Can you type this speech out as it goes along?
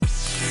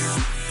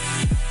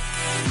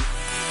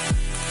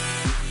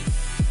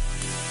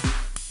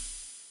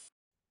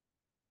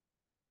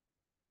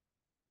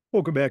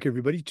Welcome back,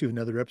 everybody, to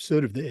another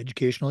episode of the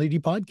Educational AD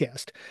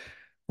Podcast.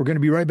 We're going to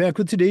be right back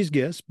with today's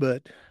guest,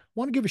 but I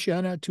want to give a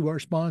shout out to our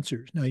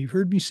sponsors. Now, you've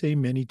heard me say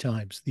many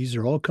times, these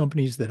are all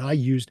companies that I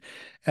used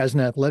as an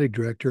athletic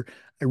director.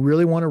 I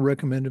really want to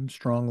recommend them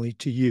strongly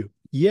to you.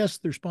 Yes,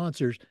 they're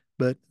sponsors,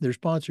 but they're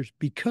sponsors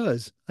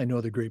because I know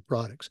they're great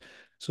products.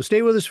 So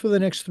stay with us for the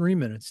next 3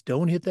 minutes.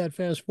 Don't hit that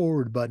fast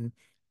forward button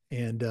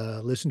and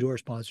listen to our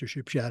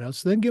sponsorship shout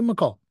outs. Then give them a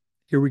call.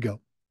 Here we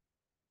go.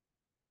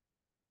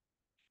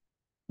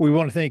 We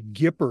want to thank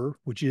Gipper,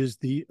 which is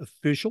the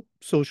official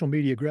social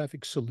media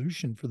graphic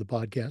solution for the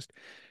podcast.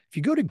 If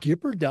you go to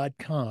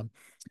Gipper.com,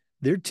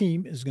 their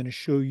team is going to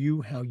show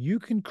you how you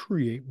can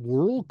create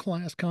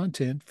world-class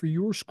content for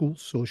your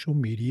school's social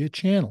media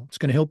channel. It's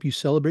going to help you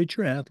celebrate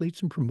your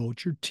athletes and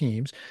promote your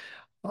teams.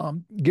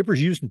 Gipper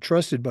is used and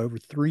trusted by over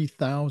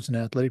 3,000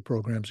 athletic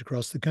programs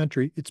across the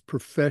country. It's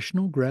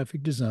professional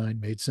graphic design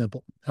made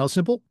simple. How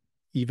simple?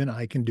 Even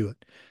I can do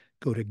it.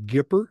 Go to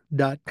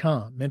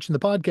Gipper.com. Mention the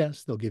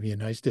podcast. They'll give you a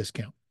nice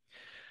discount.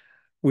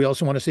 We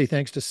also want to say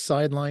thanks to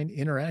Sideline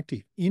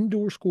Interactive,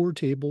 indoor score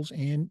tables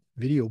and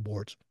video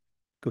boards.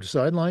 Go to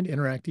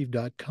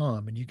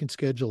sidelineinteractive.com and you can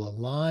schedule a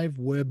live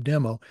web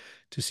demo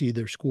to see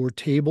their score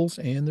tables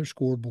and their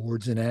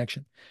scoreboards in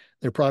action.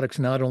 Their products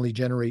not only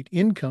generate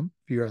income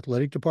for your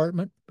athletic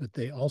department, but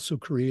they also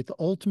create the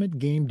ultimate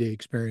game day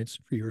experience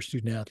for your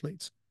student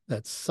athletes.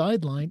 That's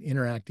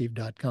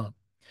sidelineinteractive.com.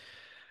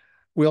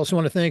 We also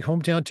want to thank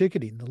Hometown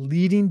Ticketing, the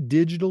leading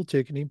digital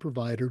ticketing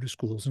provider to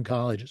schools and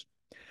colleges.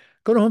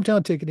 Go to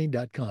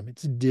hometownticketing.com.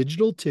 It's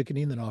digital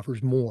ticketing that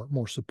offers more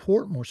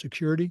support, more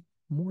security,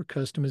 more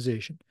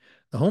customization.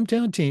 The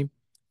Hometown team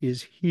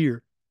is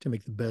here to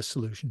make the best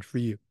solution for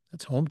you.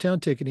 That's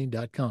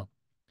hometownticketing.com.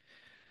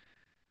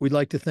 We'd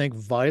like to thank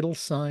Vital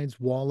Signs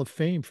Wall of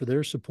Fame for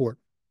their support.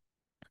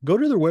 Go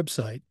to their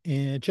website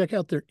and check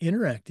out their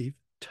interactive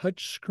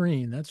touch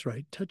screen. That's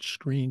right, touch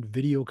screen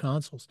video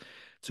consoles.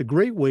 It's a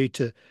great way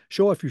to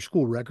show off your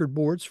school record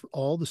boards for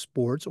all the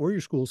sports or your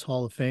school's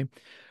Hall of Fame,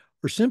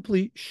 or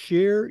simply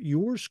share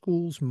your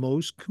school's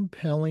most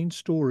compelling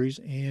stories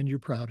and your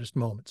proudest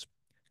moments.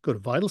 Go to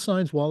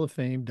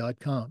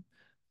vitalsignswalloffame.com.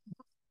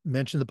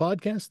 Mention the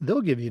podcast,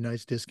 they'll give you a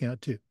nice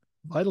discount too.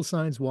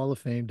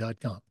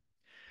 vitalsignswalloffame.com.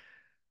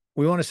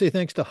 We want to say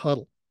thanks to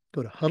Huddle.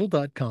 Go to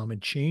huddle.com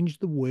and change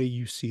the way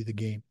you see the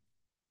game.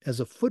 As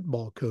a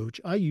football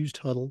coach, I used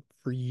Huddle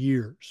for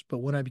years, but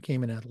when I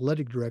became an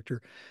athletic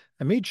director,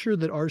 I made sure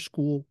that our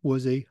school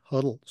was a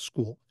Huddle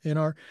school. And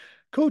our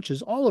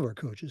coaches, all of our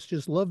coaches,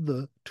 just loved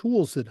the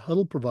tools that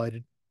Huddle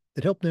provided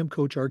that helped them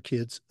coach our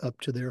kids up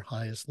to their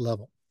highest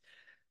level.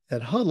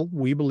 At Huddle,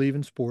 we believe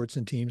in sports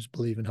and teams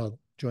believe in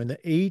Huddle. Join the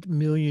 8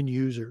 million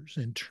users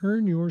and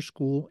turn your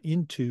school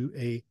into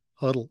a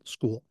Huddle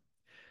school.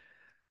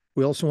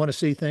 We also want to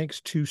say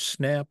thanks to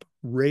Snap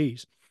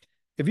Raise.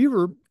 Have you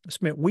ever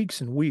spent weeks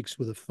and weeks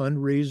with a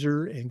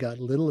fundraiser and got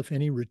little, if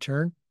any,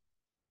 return?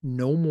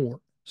 No more.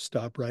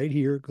 Stop right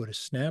here. Go to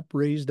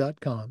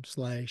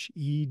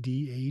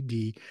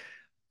snapraise.com/EDAD.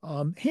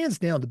 Hands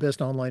down, the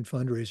best online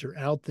fundraiser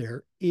out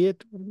there.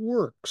 It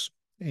works.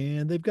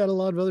 And they've got a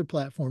lot of other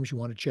platforms you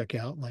want to check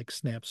out, like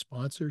Snap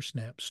Sponsor,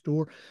 Snap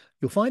Store.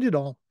 You'll find it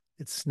all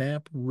at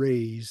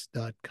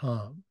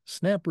snapraise.com.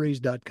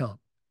 Snapraise.com.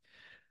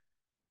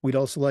 We'd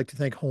also like to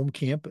thank Home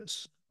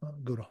Campus.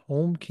 Go to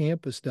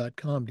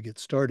homecampus.com to get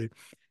started.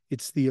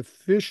 It's the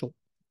official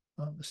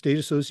state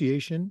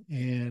association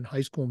and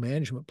high school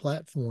management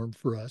platform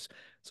for us.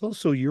 It's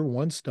also your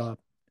one-stop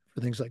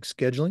for things like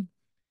scheduling,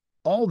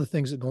 all the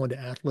things that go into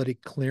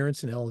athletic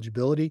clearance and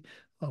eligibility,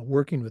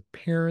 working with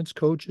parents,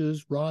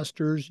 coaches,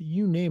 rosters,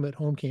 you name it,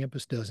 Home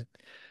Campus does it.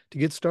 To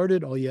get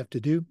started, all you have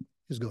to do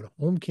is go to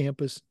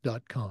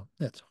homecampus.com.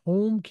 That's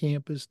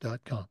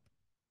homecampus.com.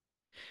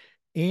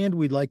 And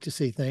we'd like to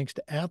say thanks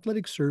to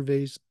Athletic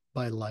Surveys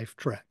by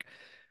LifeTrack.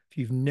 If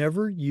you've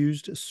never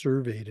used a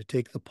survey to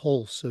take the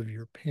pulse of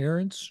your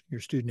parents, your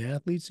student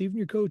athletes, even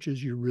your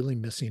coaches, you're really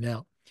missing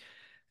out.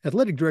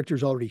 Athletic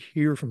directors already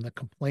hear from the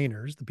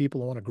complainers, the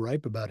people who want to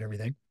gripe about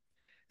everything.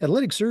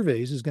 Athletic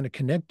Surveys is going to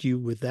connect you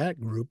with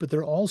that group, but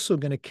they're also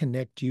going to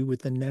connect you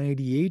with the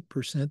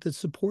 98% that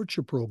supports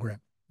your program.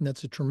 And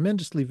that's a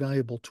tremendously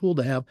valuable tool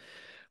to have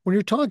when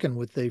you're talking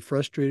with a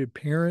frustrated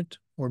parent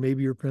or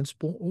maybe your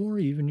principal or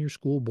even your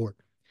school board.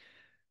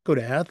 Go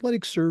to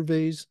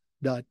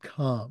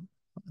athleticsurveys.com.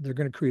 They're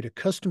going to create a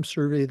custom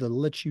survey that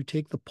lets you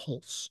take the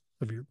pulse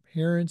of your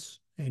parents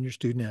and your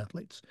student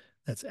athletes.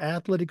 That's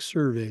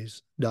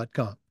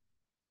athleticsurveys.com.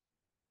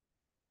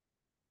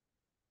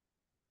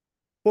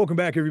 Welcome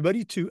back,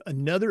 everybody, to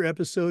another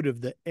episode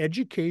of the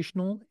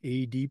Educational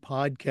AD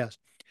Podcast.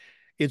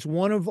 It's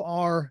one of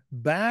our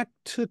back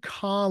to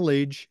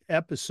college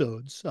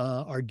episodes.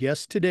 Our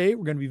guest today,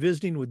 we're going to be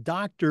visiting with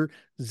Dr.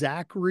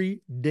 Zachary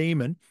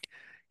Damon.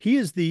 He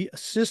is the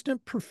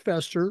assistant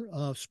professor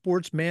of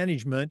sports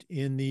management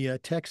in the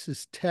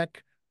Texas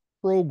Tech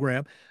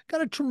program.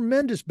 Got a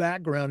tremendous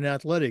background in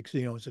athletics,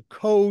 as a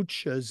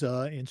coach, as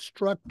an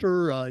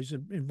instructor. He's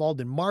involved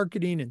in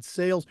marketing and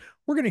sales.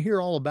 We're going to hear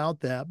all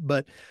about that.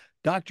 But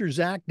Dr.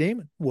 Zack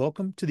Damon.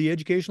 Welcome to the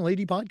Educational AD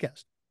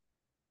Podcast.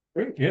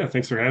 Great. Yeah,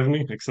 thanks for having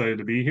me. Excited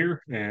to be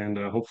here and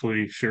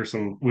hopefully share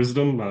some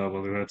wisdom,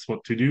 whether that's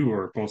what to do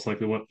or most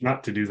likely what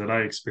not to do that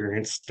I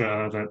experienced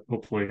that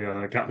hopefully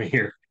got me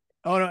here.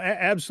 Oh no,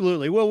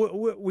 absolutely.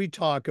 Well, we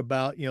talk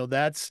about,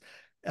 that's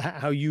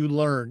how you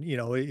learn.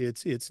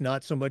 It's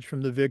not so much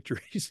from the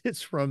victories,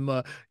 it's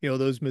from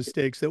those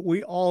mistakes that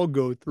we all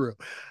go through.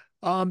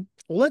 Well,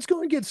 let's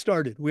go and get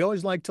started. We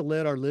always like to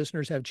let our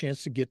listeners have a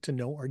chance to get to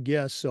know our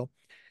guests. So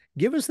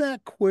give us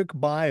that quick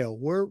bio.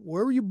 Where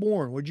were you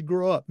born? Where'd you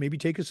grow up? Maybe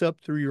take us up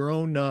through your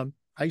own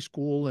high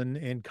school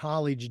and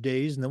college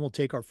days, and then we'll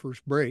take our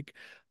first break.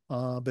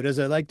 But as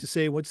I like to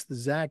say, what's the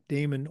Zack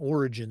Damon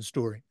origin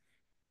story?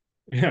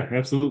 Yeah,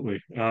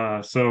 absolutely.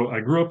 So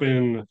I grew up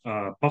in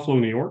Buffalo,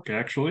 New York,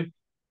 actually.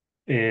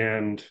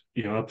 And,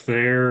 up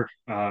there,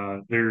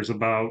 there's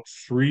about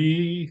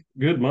 3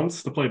 good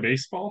months to play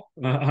baseball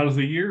out of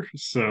the year.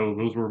 So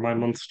those were my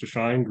months to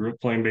shine. Grew up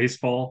playing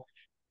baseball.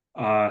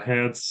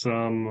 Had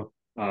some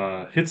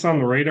hits on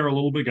the radar a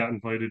little bit. Got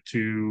invited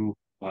to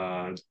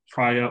open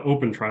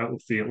tryout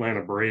with the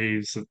Atlanta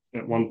Braves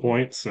at one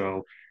point.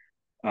 So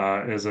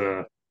as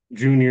a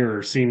junior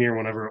or senior,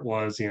 whenever it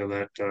was,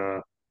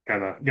 that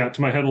kind of got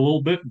to my head a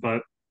little bit.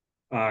 But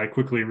I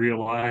quickly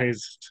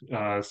realized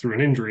through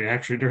an injury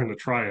actually during the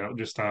tryout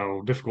just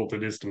how difficult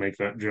it is to make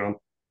that jump.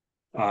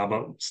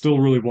 But still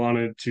really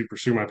wanted to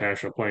pursue my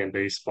passion of playing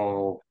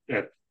baseball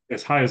at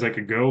as high as I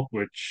could go,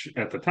 which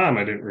at the time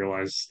I didn't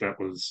realize that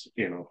was,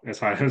 as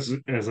high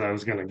as I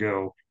was going to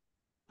go.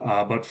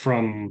 But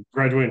from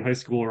graduating high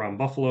school around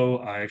Buffalo,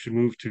 I actually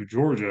moved to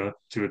Georgia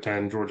to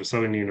attend Georgia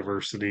Southern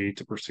University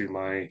to pursue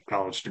my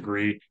college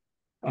degree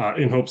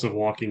in hopes of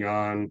walking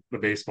on the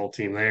baseball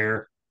team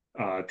there.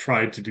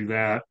 Tried to do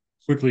that.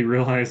 Quickly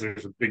realized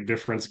there's a big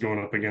difference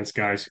going up against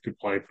guys who could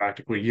play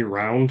practically year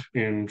round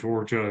in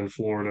Georgia and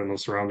Florida and the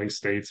surrounding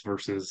states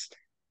versus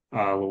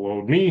little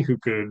old me who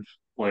could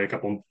play a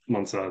couple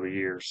months out of the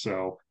year.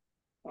 So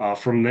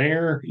from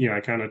there,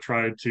 I kind of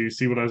tried to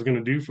see what I was going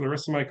to do for the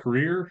rest of my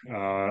career.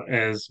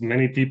 As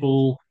many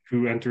people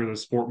who enter the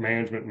sport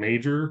management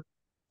major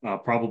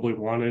probably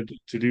wanted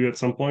to do at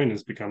some point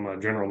is become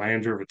a general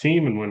manager of a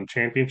team and win a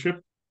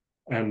championship.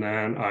 And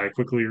then I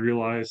quickly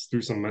realized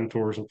through some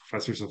mentors and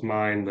professors of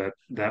mine that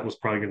that was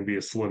probably going to be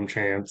a slim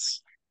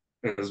chance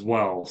as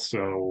well.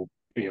 So,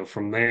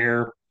 from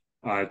there,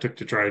 I took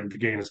to try to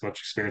gain as much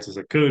experience as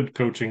I could,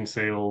 coaching,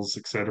 sales,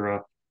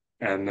 etc.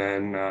 And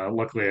then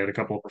luckily, I had a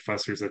couple of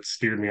professors that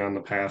steered me on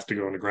the path to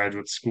go into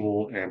graduate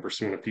school and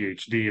pursuing a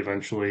PhD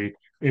eventually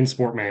in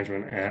sport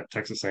management at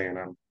Texas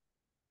A&M.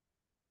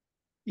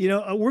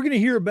 We're going to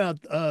hear about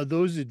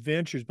those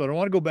adventures, but I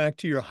want to go back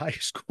to your high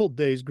school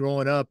days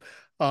growing up.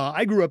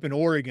 I grew up in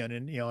Oregon,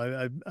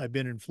 and I've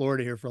been in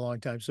Florida here for a long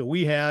time, so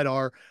we had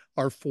our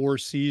four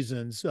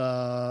seasons.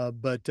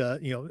 But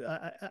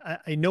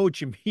I know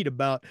what you mean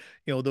about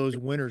those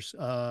winters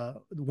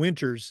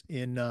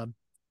in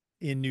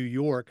New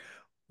York.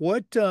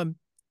 What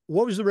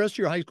what was the rest of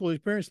your high school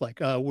experience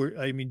like?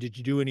 I mean, did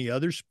you do any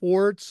other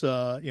sports?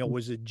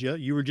 Was it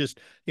you were just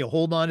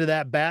holding on to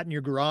that bat in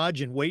your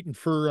garage and waiting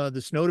for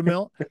the snow to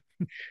melt?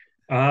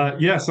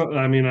 Yeah, so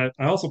I mean, I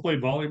also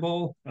played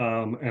volleyball,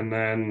 and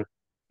then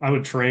I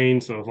would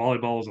train. So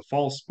volleyball was a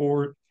fall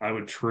sport. I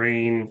would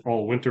train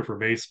all winter for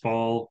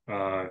baseball.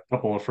 A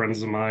couple of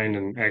friends of mine,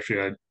 and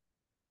actually, I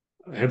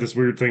had this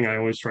weird thing. I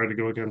always tried to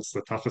go against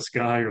the toughest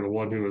guy or the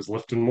one who was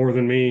lifting more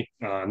than me.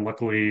 And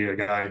luckily, a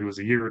guy who was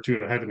a year or two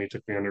ahead of me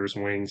took me under his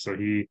wing, so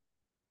he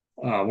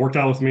worked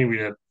out with me. We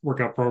had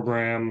workout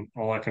program,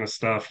 all that kind of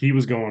stuff. He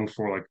was going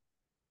for like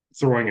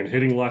throwing and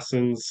hitting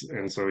lessons,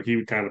 and so he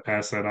would kind of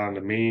pass that on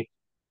to me.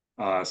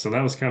 So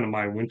that was kind of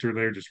my winter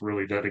there, just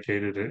really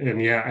dedicated. And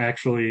yeah,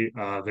 actually,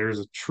 there's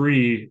a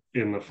tree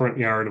in the front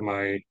yard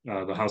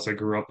of the house I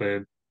grew up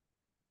in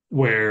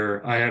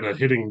where I had a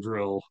hitting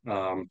drill,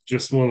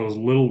 just one of those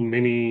little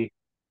mini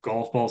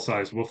golf ball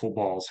sized wiffle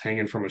balls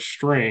hanging from a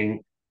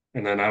string.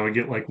 And then I would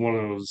get like one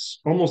of those,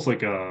 almost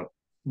like a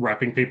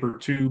wrapping paper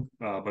tube,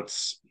 but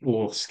a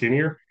little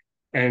skinnier,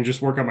 and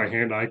just work on my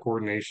hand-eye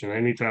coordination.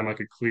 Anytime I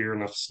could clear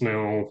enough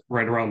snow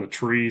right around the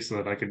tree so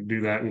that I could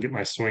do that and get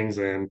my swings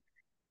in.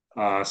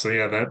 So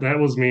yeah, that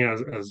was me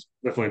as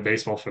definitely a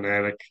baseball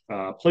fanatic.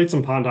 Played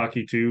some pond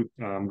hockey too,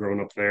 growing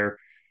up there,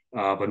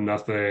 but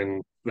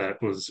nothing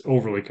that was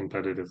overly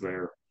competitive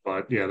there.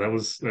 But yeah, that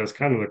was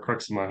kind of the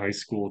crux of my high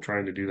school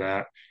trying to do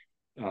that.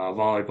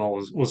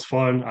 Volleyball was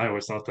fun. I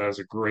always thought that was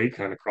a great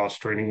kind of cross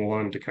training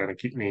one to kind of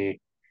keep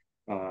me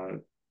a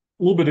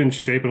little bit in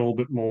shape and a little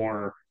bit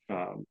more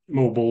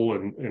mobile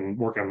and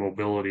work on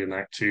mobility and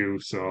that too.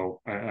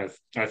 So I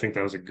think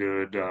that was a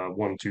good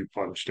 1-2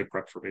 punch to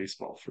prep for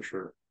baseball for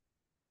sure.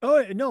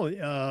 Oh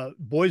no,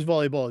 boys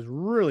volleyball has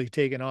really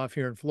taken off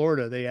here in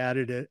Florida. They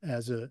added it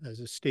as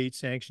a state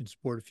sanctioned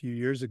sport a few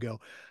years ago.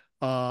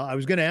 I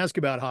was going to ask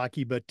about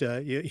hockey, but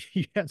you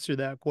answered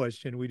that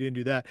question. We didn't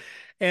do that,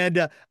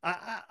 and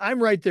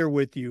I'm right there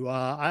with you.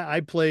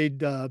 I played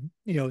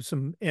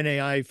some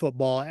NAI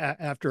football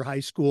after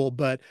high school,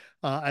 but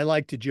I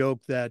like to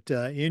joke that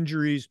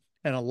injuries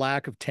and a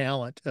lack of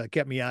talent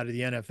kept me out of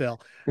the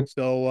NFL.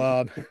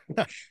 So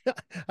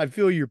I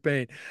feel your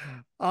pain.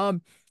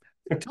 Um,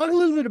 Talk a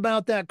little bit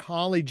about that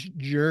college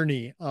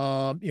journey.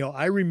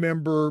 I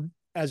remember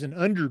as an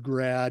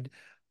undergrad,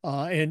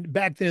 and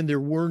back then there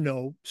were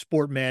no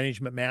sport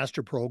management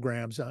master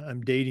programs.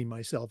 I'm dating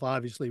myself,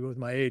 obviously, with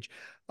my age.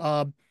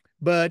 Uh,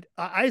 but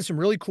I had some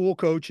really cool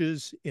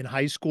coaches in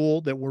high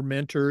school that were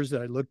mentors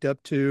that I looked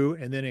up to.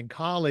 And then in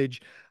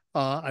college,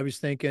 I was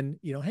thinking,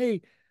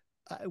 hey,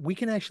 we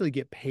can actually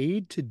get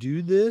paid to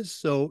do this.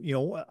 So,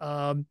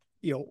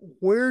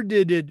 where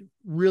did it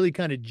really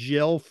kind of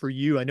gel for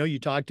you? I know you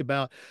talked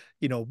about,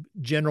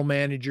 general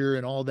manager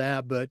and all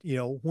that, but,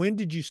 when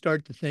did you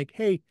start to think,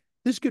 hey,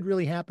 this could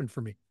really happen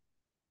for me?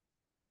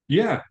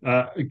 Yeah,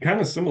 kind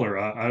of similar.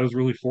 I was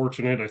really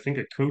fortunate. I think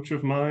a coach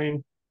of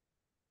mine,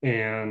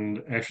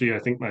 and actually, I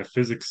think my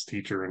physics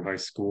teacher in high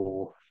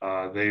school,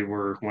 they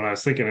were, when I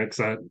was thinking it,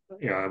 'cause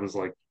I was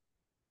like,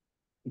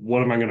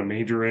 what am I going to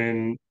major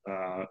in?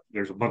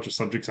 There's a bunch of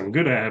subjects I'm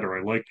good at or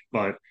I like,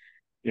 but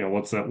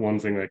what's that one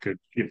thing that could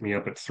get me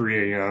up at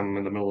 3 a.m.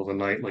 in the middle of the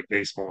night like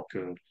baseball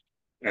could?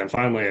 And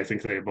finally, I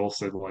think they both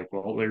said like,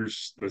 well,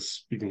 there's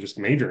this, you can just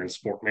major in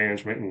sport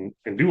management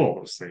and do all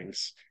those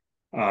things.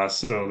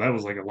 So that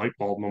was like a light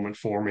bulb moment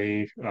for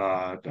me.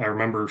 I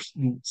remember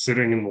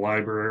sitting in the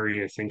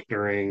library, I think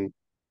during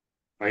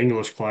my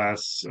English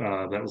class,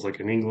 that was like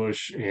an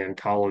English and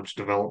college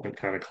development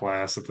kind of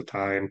class at the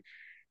time,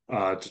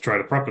 to try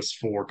to prep us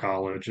for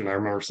college. And I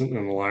remember sitting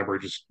in the library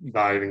just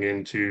diving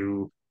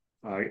into,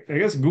 I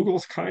guess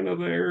Google's kind of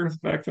there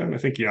back then. I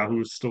think Yahoo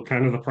was still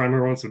kind of the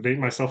primary one, so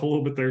dating myself a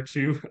little bit there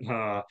too.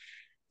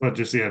 But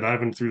just yeah,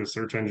 diving through the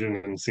search engine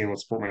and seeing what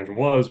sport management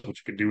was, what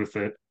you could do with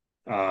it.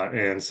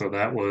 And so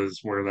that was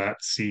where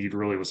that seed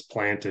really was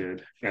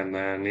planted. And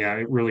then yeah,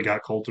 it really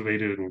got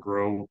cultivated and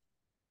grew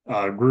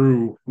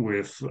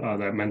with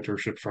that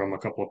mentorship from a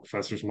couple of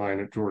professors of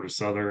mine at Georgia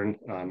Southern,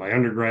 my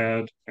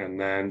undergrad, and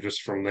then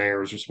just from there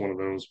it was just one of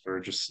those where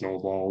it just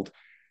snowballed.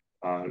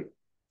 Uh,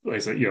 like I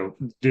said,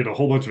 did a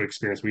whole bunch of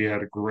experience. We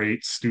had a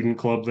great student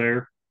club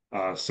there,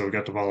 so we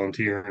got to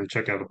volunteer and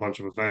check out a bunch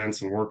of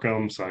events and work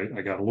them. So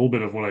I got a little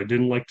bit of what I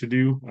didn't like to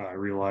do. I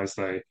realized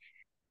I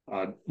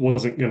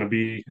wasn't going to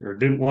be or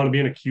didn't want to be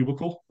in a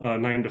cubicle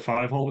 9 to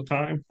 5 all the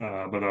time.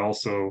 But I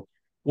also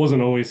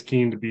wasn't always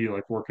keen to be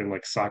like working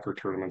like soccer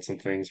tournaments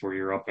and things where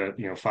you're up at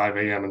 5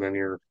 a.m. and then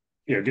you're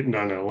getting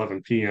done at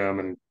 11 p.m.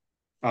 and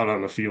out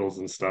on the fields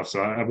and stuff.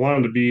 So I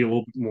wanted to be a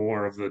little bit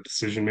more of the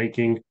decision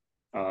making,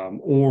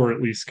 or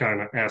at least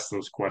kind of ask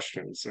those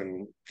questions.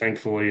 And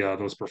thankfully,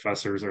 those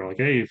professors are like,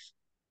 hey, if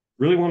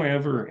you really want to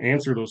ever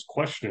answer those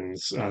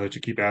questions that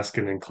you keep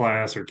asking in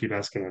class or keep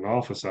asking in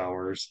office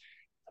hours,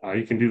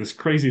 you can do this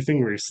crazy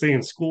thing where you stay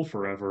in school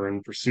forever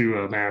and pursue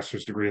a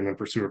master's degree and then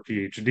pursue a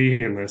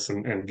PhD in this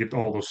and get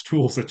all those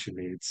tools that you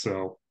need.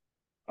 So,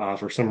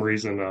 for some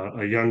reason,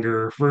 a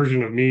younger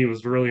version of me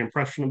was really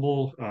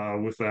impressionable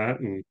with that,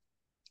 and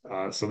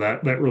so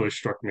that really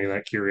struck me,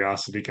 that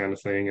curiosity kind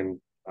of thing,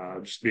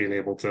 and just being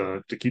able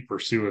to keep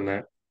pursuing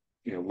that.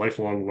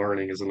 Lifelong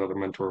learning is another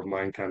mentor of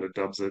mine kind of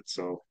dubs it.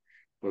 So,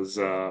 was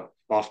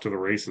off to the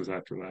races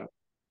after that.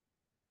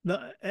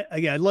 No,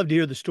 again, I'd love to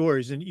hear the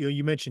stories. And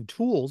you mentioned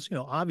tools.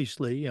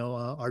 Obviously,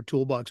 our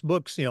toolbox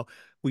books.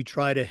 We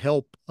try to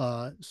help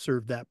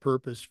serve that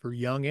purpose for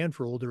young and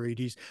for older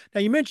ADs.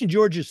 Now, you mentioned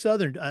Georgia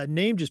Southern.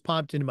 Name just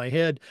popped into my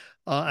head.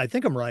 I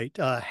think I'm right.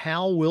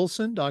 Hal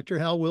Wilson, Dr.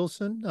 Hal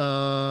Wilson.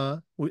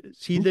 Was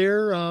he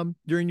there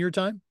during your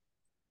time?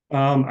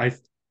 I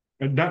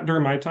not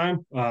during my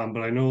time,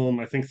 but I know him.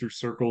 I think through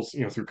circles,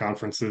 through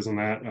conferences and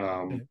that.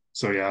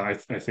 So yeah,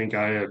 I think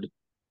I had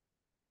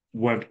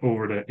went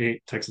over to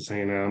Texas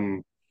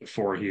A&M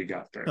before he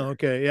got there.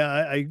 Okay.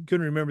 Yeah, I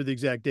couldn't remember the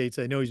exact dates.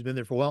 I know he's been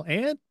there for a while,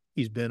 and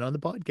he's been on the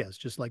podcast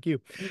just like you.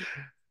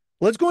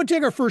 Let's go and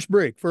take our first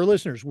break. For our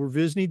listeners, we're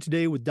visiting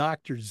today with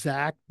Dr.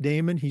 Zack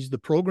Damon. He's the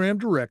program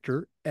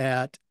director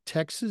at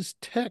Texas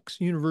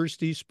Tech's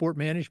University Sport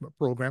Management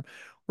Program.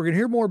 We're going to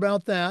hear more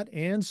about that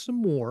and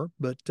some more,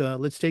 but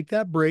let's take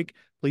that break.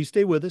 Please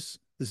stay with us.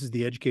 This is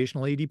the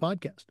Educational AD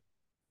Podcast.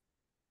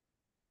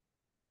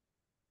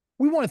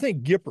 We want to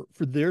thank Gipper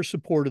for their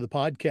support of the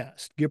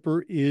podcast.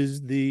 Gipper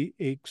is the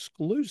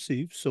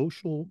exclusive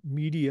social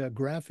media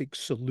graphic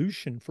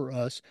solution for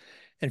us.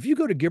 And if you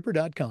go to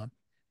Gipper.com,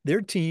 their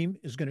team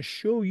is going to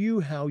show you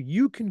how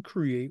you can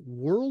create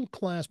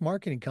world-class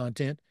marketing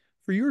content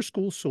for your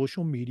school's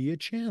social media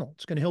channel.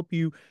 It's going to help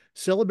you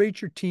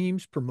celebrate your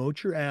teams,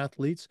 promote your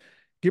athletes.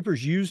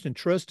 Gipper's used and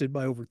trusted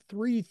by over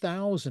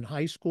 3,000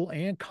 high school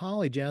and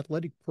college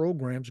athletic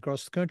programs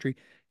across the country.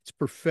 It's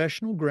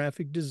professional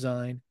graphic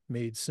design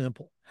made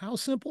simple. How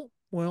simple?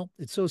 Well,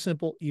 it's so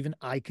simple, even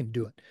I can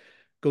do it.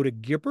 Go to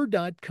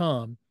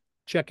Gipper.com,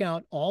 check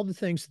out all the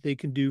things that they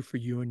can do for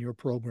you and your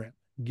program.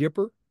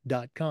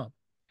 Gipper.com.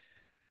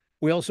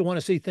 We also want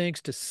to say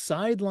thanks to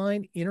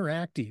Sideline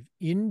Interactive,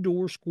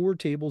 indoor score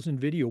tables and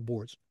video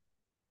boards.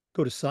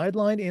 Go to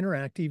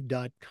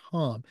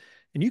sidelineinteractive.com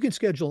and you can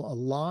schedule a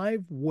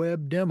live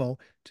web demo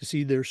to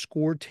see their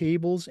score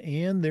tables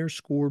and their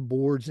score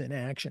boards in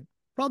action.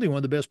 Probably one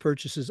of the best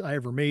purchases I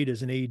ever made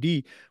as an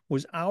AD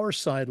was our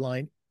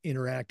sideline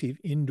interactive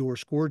indoor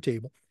score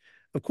table.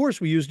 Of course,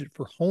 we used it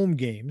for home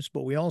games,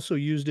 but we also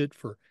used it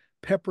for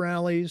pep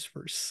rallies,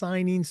 for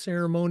signing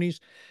ceremonies.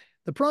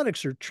 The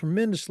products are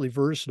tremendously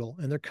versatile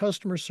and their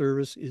customer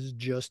service is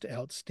just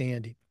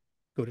outstanding.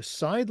 Go to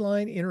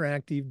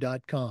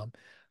sidelineinteractive.com.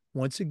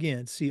 Once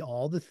again, see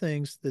all the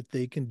things that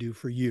they can do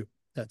for you.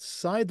 That's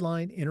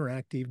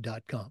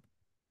sidelineinteractive.com.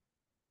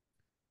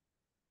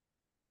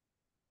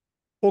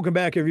 Welcome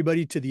back,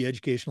 everybody, to the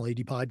Educational AD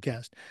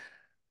Podcast.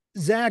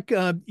 Zack,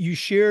 you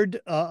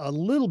shared a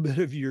little bit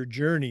of your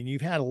journey, and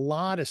you've had a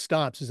lot of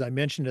stops, as I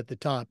mentioned at the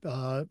top,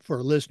 for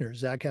our listeners.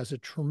 Zack has a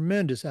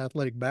tremendous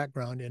athletic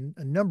background in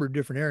a number of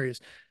different areas.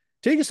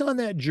 Take us on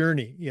that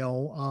journey.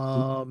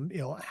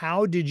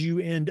 How did you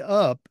end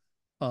up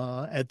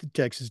at the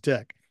Texas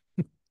Tech?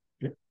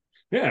 Yeah,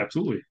 yeah,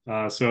 absolutely.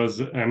 So as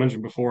I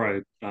mentioned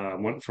before, I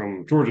went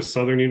from Georgia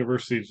Southern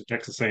University to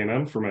Texas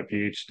A&M for my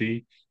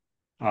PhD.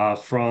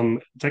 From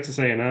Texas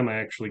A&M, I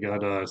actually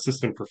got an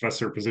assistant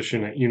professor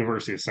position at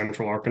University of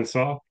Central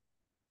Arkansas,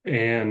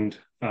 and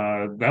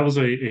that was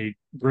a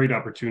great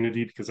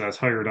opportunity because I was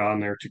hired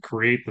on there to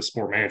create the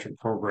sport management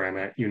program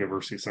at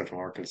University of Central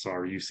Arkansas,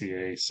 or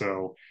UCA.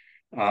 So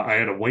I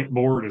had a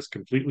whiteboard is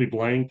completely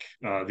blank.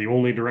 The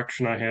only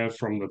direction I have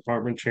from the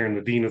department chair and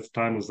the dean at the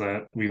time was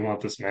that we want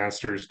this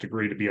master's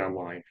degree to be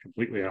online,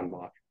 completely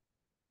online.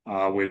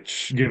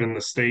 Which, given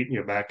the state,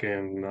 back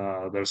in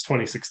that was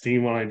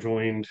 2016 when I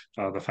joined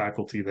the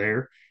faculty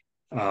there,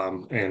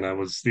 and I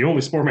was the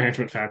only sport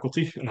management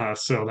faculty.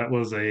 So that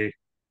was a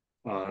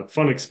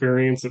fun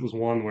experience. It was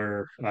one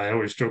where I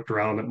always joked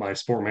around that my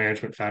sport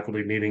management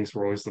faculty meetings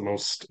were always the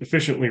most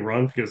efficiently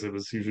run because it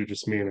was usually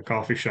just me in a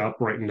coffee shop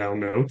writing down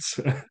notes.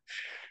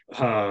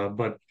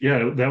 But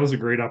yeah, that was a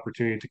great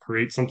opportunity to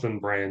create something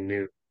brand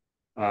new.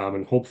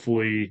 And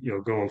hopefully,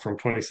 going from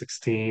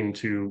 2016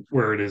 to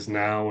where it is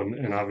now,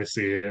 and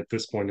obviously at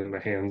this point in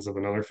the hands of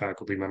another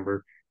faculty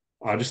member,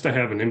 just to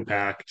have an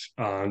impact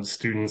on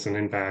students and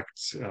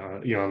impact,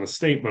 on the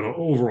state, but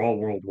overall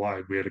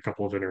worldwide. We had a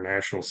couple of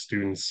international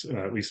students,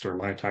 at least during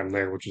my time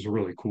there, which is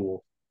really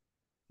cool.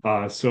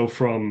 So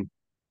from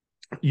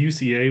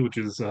UCA, which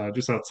is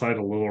just outside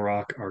of Little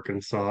Rock,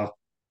 Arkansas,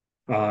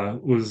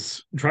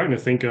 was trying to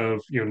think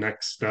of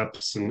next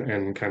steps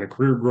and kind of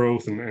career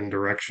growth and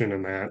direction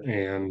in that.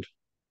 And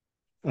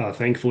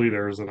thankfully,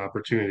 there was an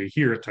opportunity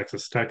here at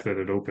Texas Tech that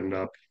had opened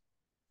up.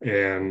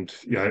 And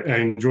yeah, I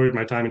enjoyed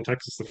my time in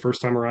Texas the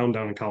first time around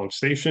down in College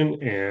Station.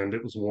 And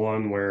it was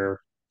one where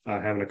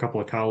having a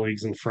couple of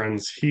colleagues and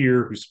friends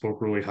here who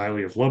spoke really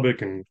highly of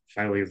Lubbock and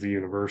highly of the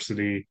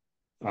university,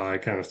 I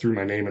kind of threw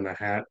my name in the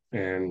hat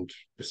and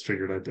just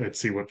figured I'd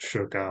see what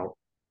shook out.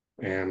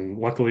 And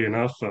luckily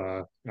enough,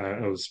 I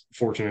was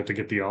fortunate to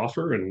get the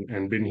offer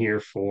and been here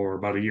for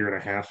about a year and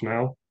a half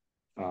now.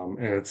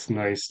 And it's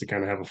nice to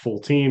kind of have a full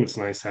team. It's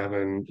nice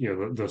having,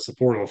 the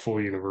support of a full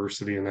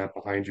university and that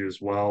behind you as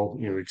well.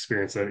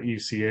 Experience that at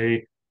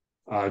UCA.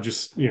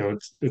 Just,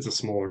 it's a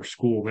smaller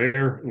school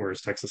there,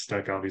 whereas Texas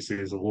Tech obviously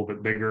is a little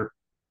bit bigger.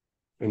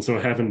 And so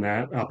having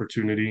that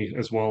opportunity,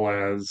 as well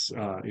as,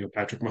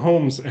 Patrick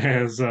Mahomes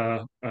as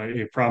a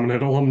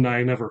prominent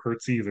alumni, never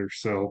hurts either.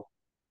 So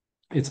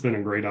it's been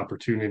a great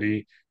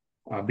opportunity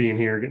being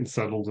here, getting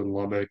settled in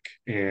Lubbock,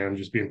 and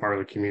just being part of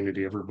the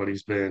community.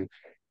 Everybody's been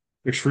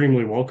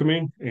extremely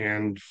welcoming,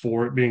 and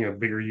for it being a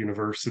bigger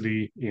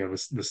university,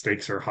 the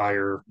stakes are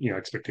higher,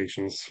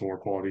 expectations for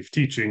quality of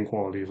teaching,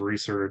 quality of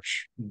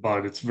research,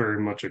 but it's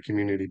very much a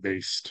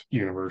community-based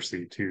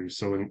university too.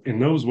 So in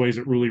those ways,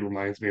 it really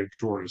reminds me of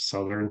Georgia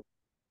Southern.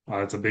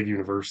 It's a big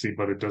university,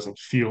 but it doesn't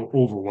feel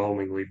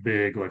overwhelmingly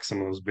big like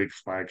some of those big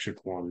flagship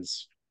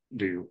ones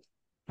do.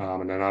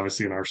 And then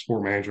obviously in our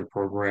sport management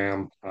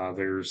program,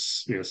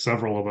 there's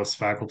several of us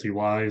faculty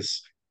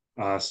wise.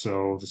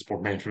 So the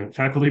sport management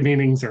faculty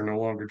meetings are no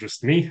longer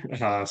just me.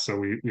 So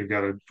we've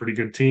got a pretty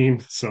good team.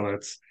 So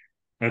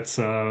that's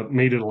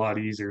made it a lot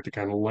easier to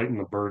kind of lighten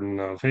the burden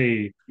of,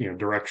 hey,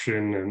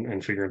 direction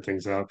and figuring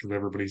things out because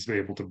everybody's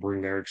able to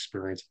bring their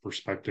experience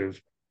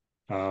perspective.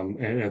 And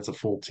it's a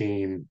full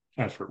team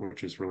effort,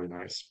 which is really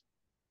nice.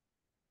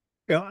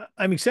 Yeah,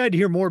 I'm excited to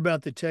hear more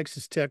about the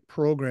Texas Tech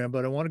program,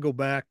 but I want to go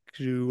back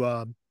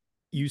to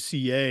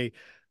UCA.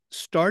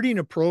 Starting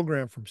a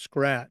program from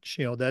scratch,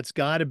 that's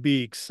got to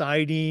be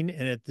exciting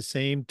and at the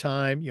same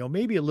time,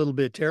 maybe a little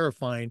bit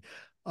terrifying.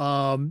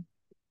 Um,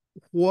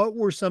 what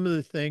were some of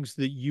the things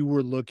that you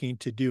were looking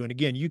to do? And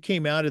again, you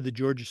came out of the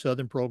Georgia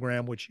Southern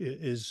program, which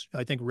is,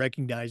 I think,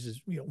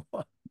 recognizes,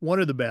 one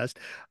of the best.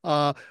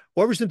 What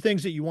were some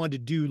things that you wanted to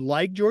do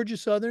like Georgia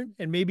Southern?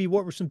 And maybe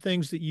what were some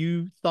things that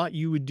you thought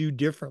you would do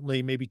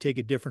differently, maybe take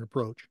a different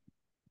approach?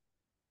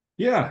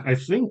 Yeah, I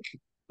think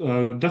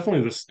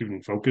definitely the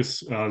student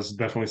focus is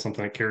definitely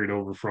something I carried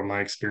over from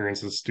my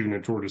experience as a student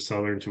at Georgia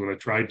Southern to what I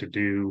tried to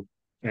do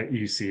at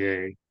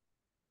UCA.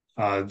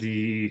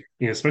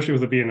 Especially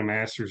with it being a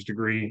master's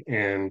degree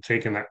and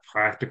taking that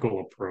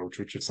practical approach,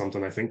 which is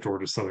something I think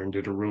Georgia Southern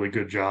did a really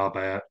good job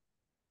at,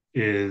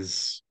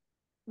 is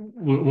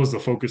was the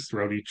focus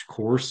throughout each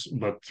course,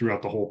 but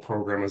throughout the whole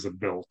program as it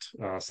built.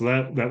 So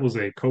that was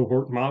a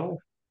cohort model,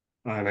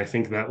 and I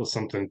think that was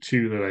something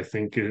too that I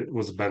think it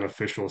was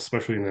beneficial,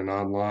 especially in an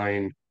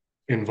online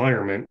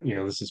environment.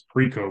 This is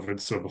pre-COVID,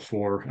 so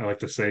before I like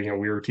to say,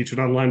 we were teaching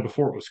online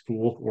before it was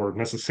cool or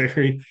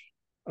necessary.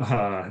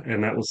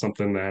 And that was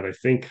something that I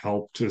think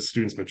helped as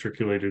students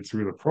matriculated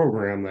through the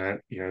program that,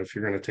 if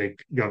you're going to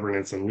take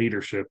governance and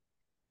leadership,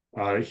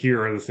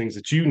 here are the things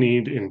that you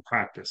need in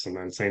practice. And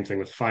then same thing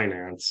with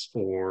finance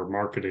or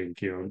marketing.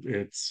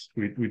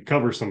 We'd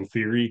cover some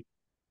theory,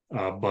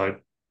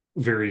 but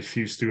very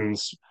few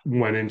students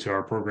went into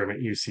our program at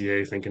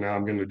UCA thinking,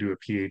 I'm going to do a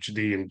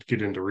PhD and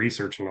get into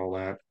research and all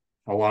that.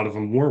 A lot of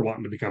them were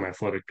wanting to become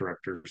athletic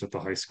directors at the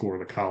high school or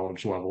the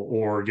college level,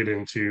 or get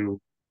into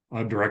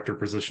director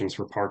positions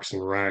for Parks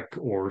and Rec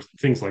or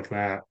things like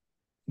that,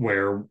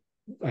 where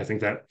I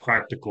think that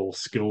practical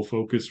skill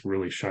focus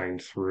really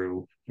shined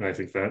through. And I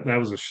think that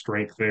was a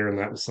strength there. And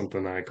that was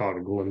something I caught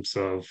a glimpse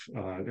of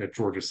at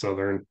Georgia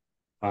Southern,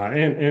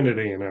 and at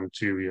A&M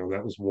too.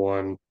 That was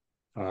one.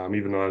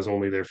 Even though I was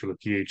only there for the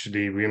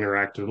PhD, we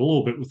interacted a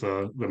little bit with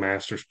the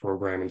master's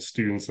program and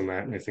students and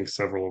that. And I think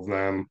several of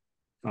them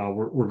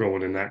were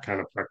going in that kind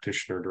of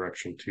practitioner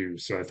direction too.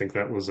 So I think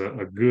that was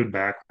a good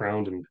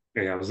background. And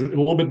yeah, it was a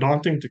little bit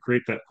daunting to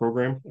create that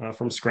program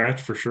from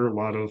scratch for sure. A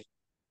lot of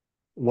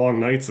long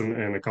nights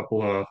and a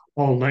couple of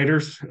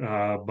all-nighters.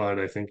 But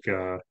I think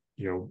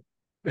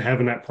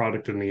having that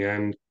product in the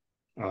end,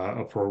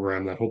 a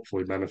program that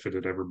hopefully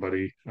benefited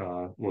everybody,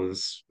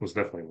 was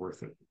definitely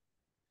worth it.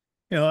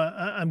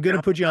 I'm going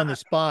to put you on the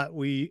spot.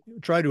 We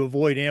try to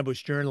avoid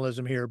ambush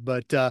journalism here,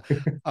 but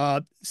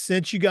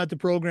since you got the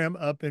program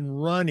up and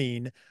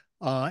running,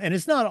 and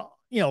it's not,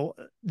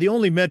 the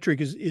only metric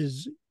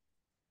is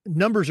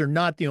numbers are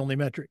not the only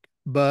metric,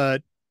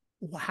 but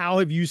how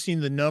have you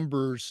seen the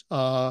numbers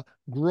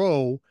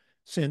grow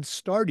since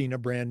starting a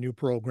brand new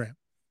program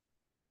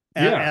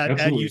Yeah, at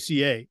absolutely.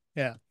 UCA?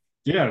 Yeah.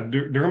 Yeah,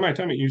 during my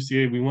time at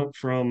UCA, we went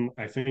from,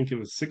 I think it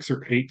was 6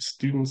 or 8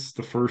 students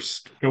the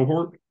first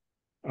cohort.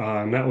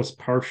 And that was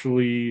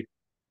partially,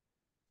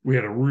 we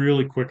had a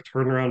really quick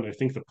turnaround. I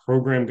think the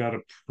program got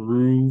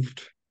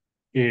approved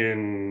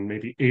in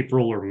maybe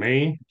April or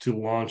May to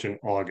launch in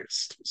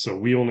August. So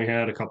we only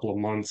had a couple of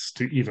months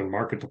to even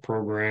market the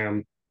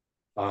program.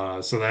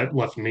 So that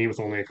left me with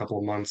only a couple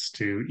of months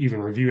to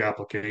even review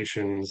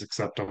applications,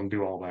 accept them,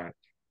 do all that.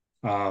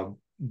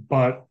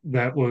 But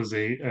that was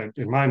in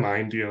my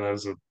mind, that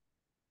was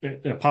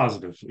a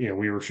positive.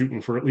 We were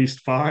shooting for at least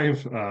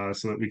 5,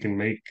 so that we can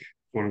make,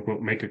 quote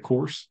unquote, make a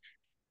course.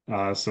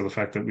 So the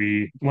fact that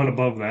we went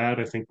above that,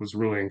 I think, was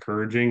really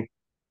encouraging.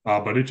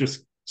 But it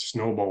just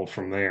snowballed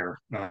from there.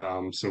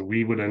 So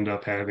we would end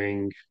up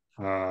having,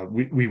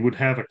 we would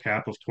have a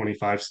cap of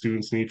 25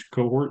 students in each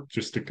cohort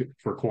just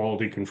for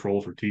quality control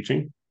for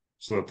teaching,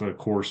 so that the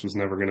course was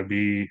never going to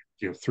be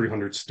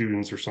 300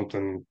 students or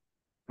something,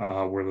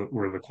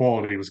 where the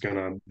quality was going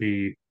to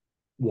be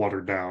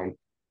watered down.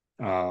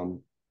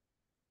 Um,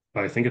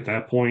 but I think at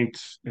that point,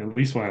 at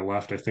least when I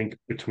left, I think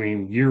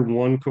between year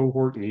one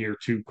cohort and year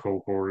two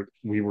cohort,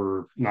 we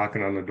were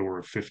knocking on the door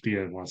of 50.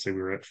 I want to say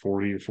we were at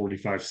 40 or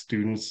 45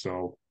 students.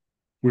 So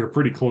we were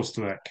pretty close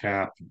to that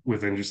cap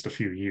within just a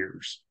few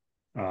years,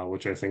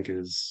 which I think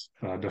is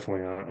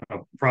definitely a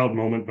proud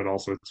moment, but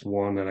also it's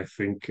one that I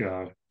think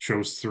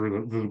shows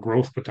through the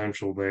growth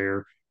potential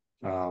there,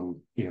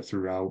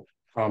 throughout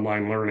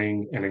online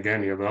learning. And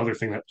again, the other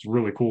thing that's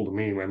really cool to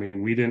me, I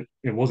mean,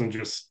 it wasn't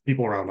just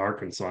people around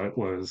Arkansas. It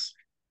was,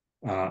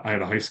 I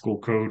had a high school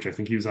coach. I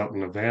think he was out in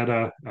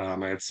Nevada.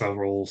 I had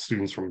several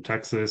students from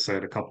Texas. I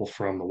had a couple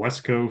from the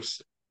West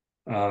Coast.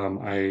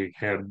 I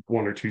had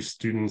 1 or 2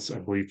 students, I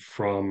believe,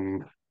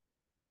 from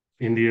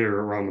India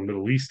or around the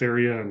Middle East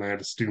area, and I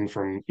had a student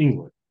from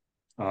England.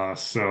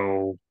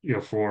 So,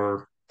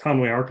 for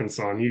Conway,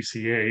 Arkansas, and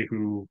UCA,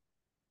 who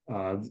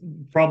uh,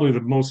 probably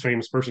the most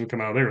famous person to come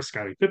out of there is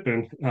Scottie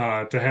Pippen,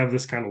 to have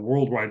this kind of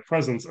worldwide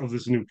presence of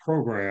this new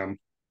program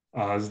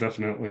is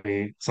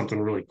definitely something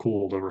really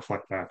cool to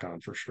reflect back on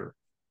for sure.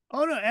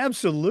 Oh no,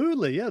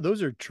 absolutely. Yeah,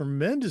 those are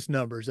tremendous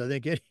numbers. I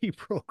think any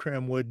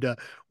program would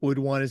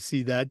want to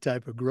see that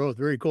type of growth.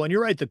 Very cool. And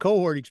you're right, the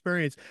cohort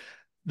experience,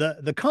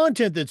 the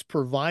content that's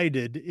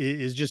provided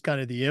is just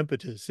kind of the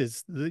impetus.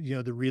 It's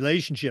the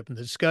relationship and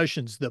the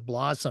discussions that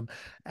blossom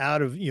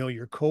out of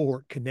your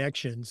cohort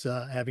connections.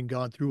 Having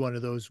gone through one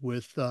of those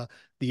with the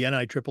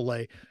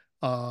NIAAA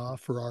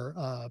for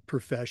our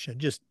profession,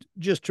 just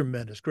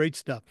tremendous, great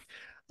stuff.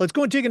 Let's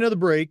go and take another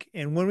break,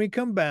 and when we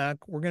come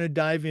back, we're going to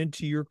dive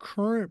into your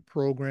current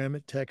program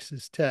at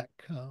Texas Tech.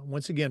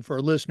 Once again, for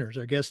our listeners,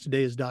 our guest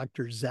today is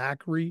Dr.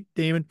 Zachary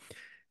Damon,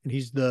 and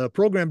he's the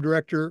program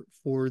director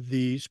for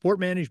the sport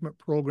management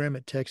program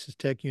at Texas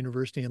Tech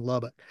University in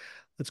Lubbock.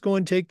 Let's go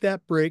and take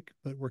that break,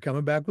 but we're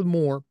coming back with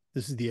more.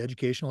 This is the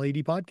Educational AD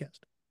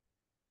Podcast.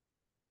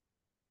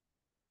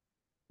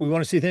 We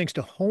want to say thanks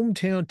to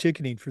Hometown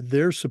Ticketing for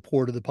their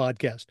support of the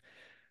podcast.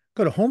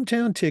 Go to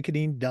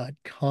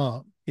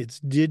hometownticketing.com. It's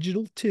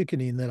digital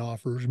ticketing that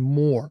offers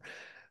more.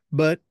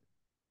 But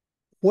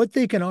What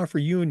they can offer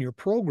you in your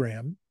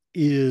program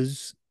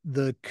is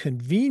the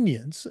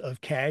convenience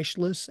of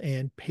cashless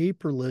and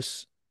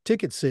paperless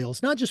ticket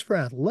sales, not just for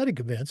athletic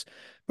events,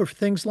 but for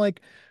things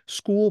like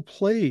school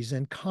plays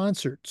and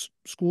concerts,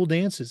 school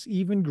dances,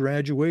 even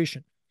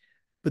graduation.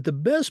 But the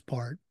best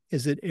part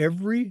is that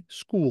every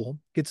school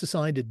gets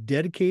assigned a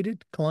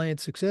dedicated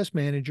client success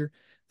manager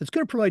that's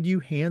going to provide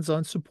you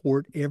hands-on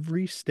support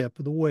every step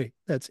of the way.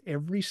 That's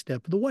every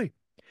step of the way.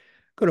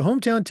 Go to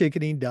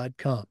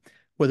hometownticketing.com.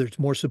 Whether it's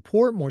more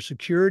support, more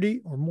security,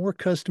 or more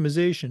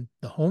customization,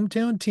 the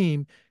Hometown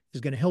team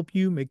is going to help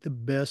you make the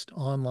best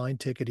online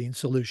ticketing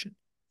solution.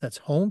 That's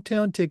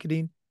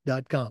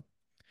hometownticketing.com.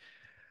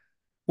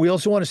 We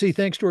also want to say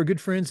thanks to our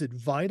good friends at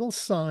Vital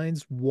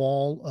Signs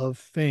Wall of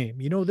Fame.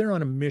 You know, they're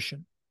on a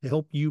mission to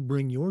help you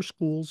bring your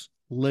school's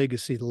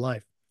legacy to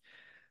life.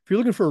 If you're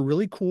looking for a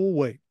really cool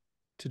way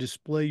to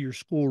display your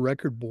school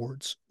record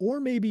boards or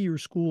maybe your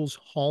school's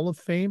Hall of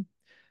Fame,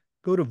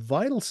 go to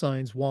Vital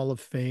Signs Wall of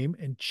Fame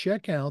and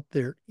check out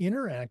their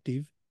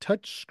interactive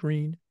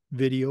touchscreen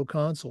video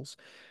consoles.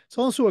 It's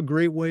also a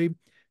great way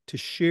to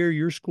share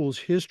your school's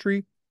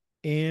history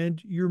and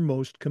your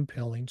most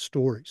compelling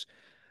stories.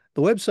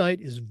 The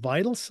website is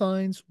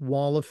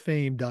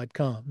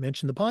vitalsignswalloffame.com.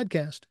 Mention the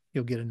podcast,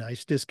 you'll get a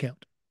nice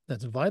discount.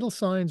 That's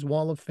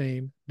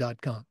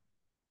vitalsignswalloffame.com.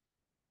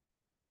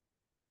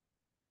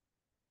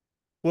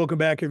 Welcome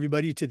back,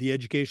 everybody, to the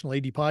Educational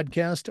AD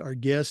Podcast. Our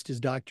guest is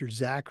Dr.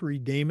 Zachary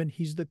Damon.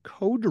 He's the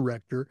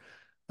co-director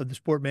of the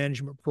sport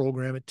management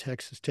program at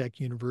Texas Tech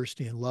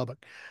University in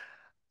Lubbock.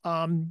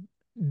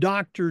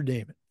 Dr.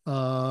 Damon,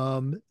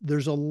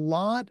 there's a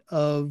lot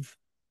of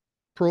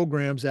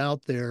programs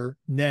out there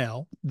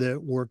now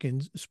that work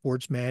in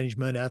sports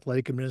management,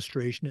 athletic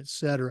administration, et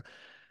cetera.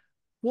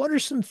 What are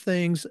some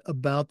things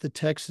about the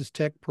Texas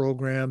Tech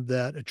program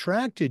that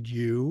attracted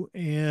you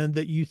and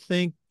that you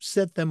think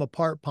set them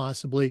apart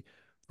possibly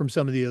from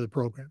some of the other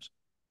programs?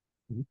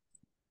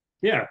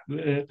 Yeah,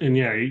 and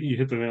yeah, you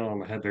hit the nail on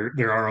the head.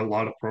 There are a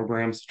lot of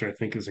programs which I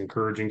think is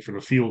encouraging for the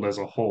field as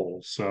a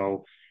whole.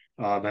 So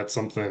that's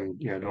something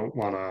I don't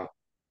want to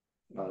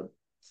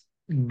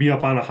be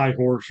up on a high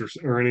horse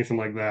or anything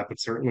like that, but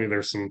certainly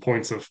there's some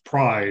points of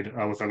pride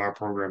within our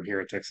program here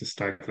at Texas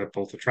Tech that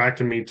both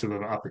attracted me to the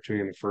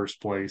opportunity in the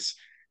first place,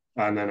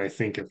 and then I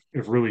think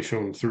have really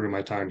shown through in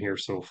my time here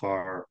so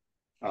far.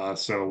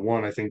 So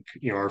one, I think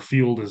our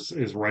field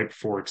is ripe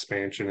for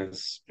expansion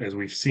as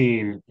we've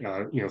seen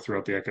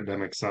throughout the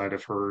academic side.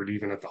 I've heard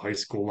even at the high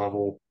school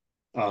level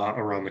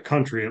around the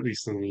country, at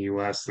least in the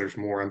U.S., there's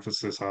more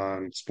emphasis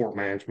on sport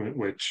management,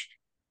 which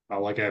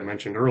like I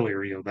mentioned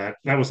earlier, that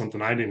was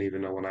something I didn't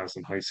even know when I was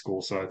in high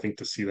school. So I think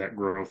to see that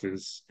growth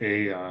is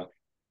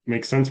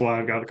makes sense why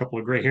I've got a couple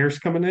of gray hairs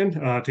coming in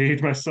to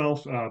age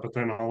myself, but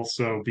then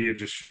also it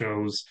just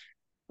shows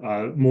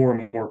more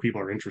and more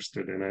people are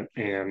interested in it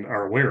and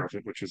are aware of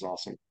it, which is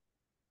awesome.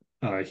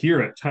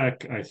 Here at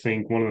Tech, I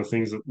think one of the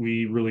things that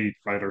we really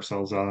pride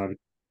ourselves on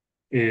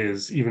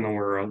is even though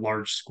we're a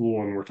large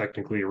school and we're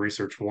technically a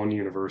Research One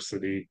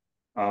university,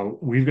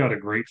 we've got a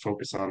great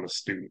focus on the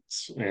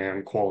students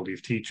and quality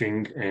of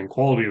teaching and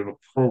quality of the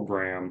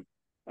program.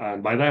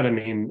 And by that, I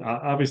mean,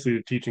 obviously,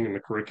 the teaching and the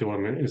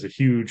curriculum is a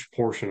huge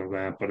portion of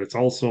that, but it's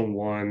also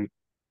one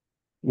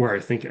where I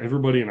think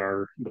everybody in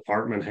our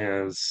department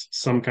has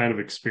some kind of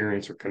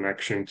experience or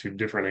connection to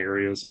different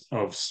areas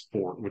of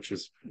sport, which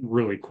is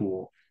really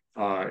cool.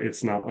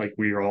 It's not like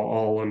we are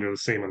all under the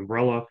same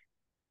umbrella.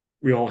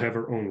 We all have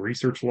our own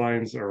research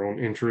lines, our own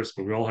interests,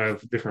 but we all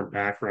have different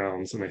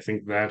backgrounds. And I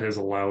think that has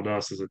allowed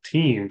us as a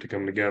team to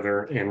come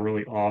together and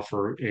really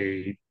offer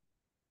a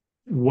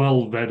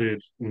well vetted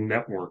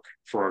network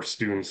for our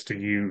students to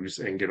use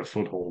and get a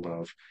foothold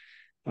of.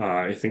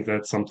 I think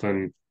that's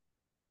something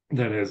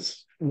that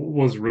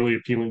was really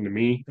appealing to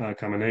me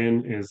coming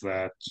in is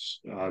that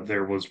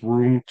there was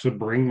room to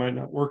bring my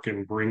network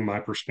and bring my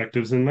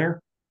perspectives in there,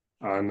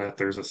 and that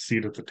there's a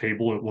seat at the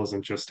table. It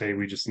wasn't just, hey,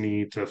 we just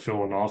need to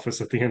fill an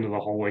office at the end of the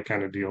hallway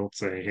kind of deal.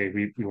 Say, hey,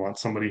 we want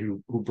somebody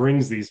who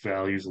brings these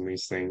values and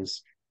these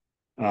things.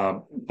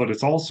 But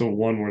it's also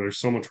one where there's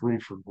so much room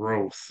for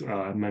growth.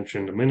 I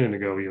mentioned a minute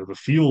ago, the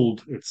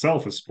field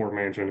itself as sport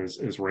management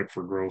is ripe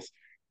for growth.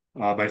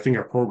 But I think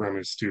our program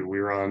is too.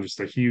 We're on just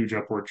a huge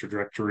upward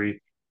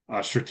trajectory.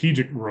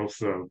 Strategic growth,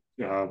 though,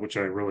 which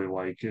I really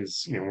like,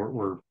 is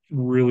we're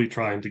really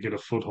trying to get a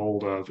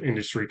foothold of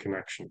industry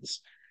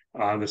connections.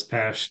 This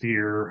past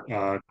year,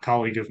 a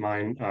colleague of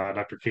mine,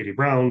 Dr. Katie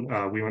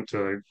Brown, we went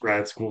to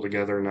grad school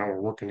together. And now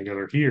we're working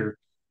together here.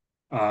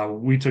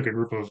 We took a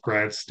group of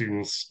grad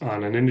students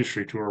on an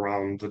industry tour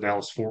around the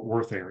Dallas-Fort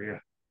Worth area.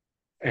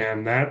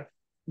 And that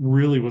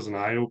really was an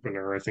eye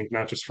opener, I think,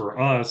 not just for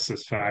us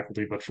as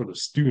faculty, but for the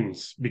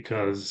students,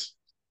 because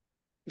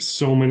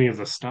so many of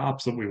the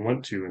stops that we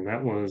went to, and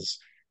that was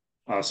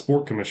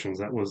sport commissions,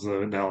 that was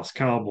the Dallas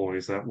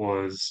Cowboys, that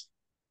was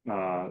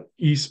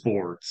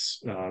esports,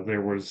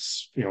 there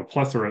was,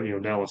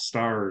 plethora, Dallas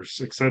Stars,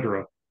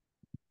 etc.,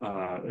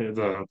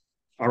 the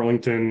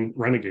Arlington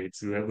Renegades,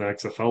 the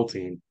XFL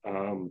team.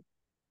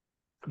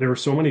 There were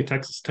so many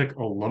Texas Tech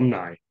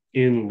alumni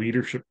in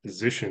leadership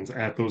positions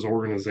at those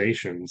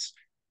organizations,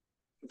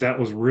 that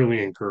was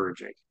really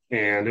encouraging.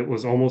 And it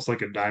was almost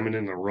like a diamond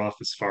in the rough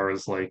as far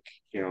as like,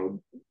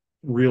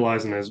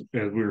 realizing as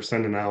we were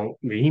sending out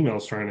the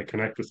emails trying to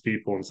connect with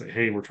people and say,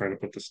 hey, we're trying to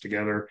put this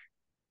together.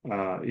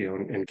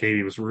 And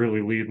Katie was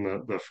really leading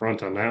the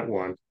front on that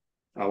one.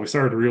 We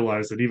started to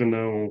realize that even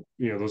though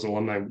those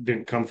alumni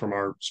didn't come from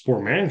our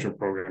sport management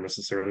program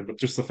necessarily, but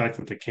just the fact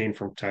that they came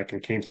from tech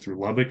and came through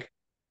Lubbock,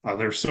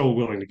 they're so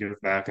willing to give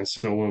back and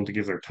so willing to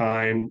give their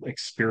time,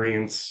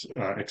 experience,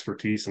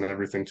 expertise, and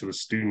everything to the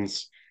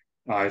students.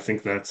 I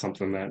think that's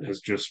something that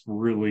has just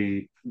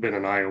really been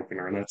an eye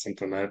opener, and that's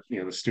something that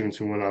the students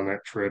who went on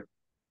that trip,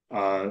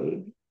 uh,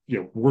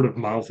 word of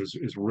mouth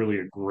is really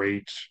a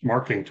great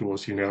marketing tool,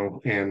 as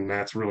and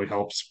that's really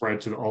helped spread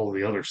to all of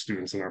the other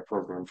students in our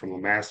program from the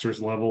master's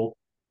level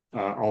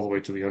all the way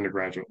to the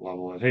undergraduate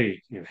level. That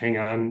hey,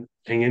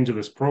 hang into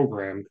this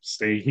program,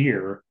 stay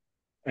here,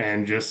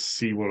 and just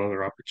see what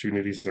other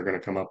opportunities they're going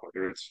to come up,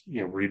 whether it's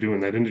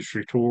redoing that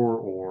industry tour,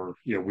 or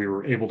we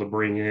were able to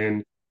bring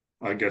in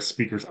guest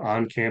speakers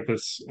on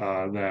campus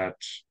that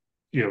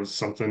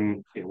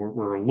something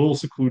we're a little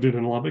secluded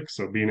in Lubbock,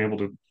 so being able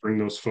to bring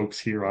those folks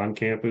here on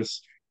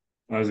campus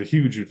is a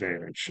huge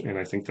advantage. And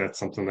I think that's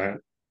something that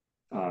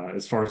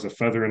as far as a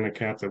feather in the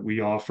cap that we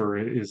offer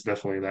is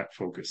definitely that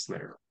focus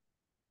there.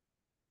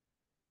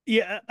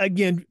 Yeah,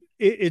 again,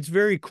 it's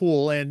very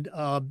cool. And,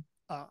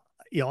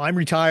 I'm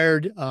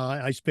retired.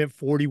 I spent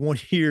 41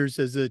 years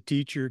as a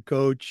teacher,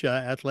 coach,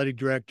 athletic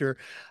director.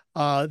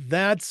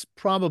 That's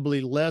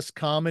probably less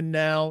common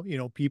now.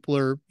 People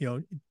are,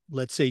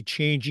 let's say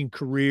changing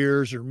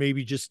careers or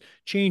maybe just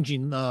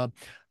changing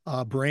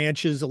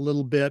branches a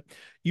little bit.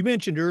 You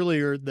mentioned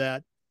earlier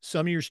that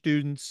some of your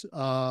students,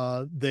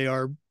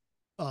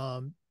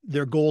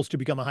 their goals to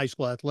become a high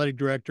school athletic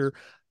director.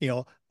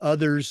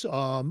 Others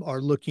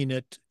are looking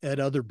at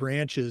other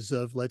branches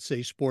of, let's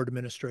say, sport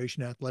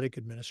administration, athletic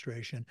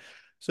administration.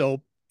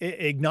 So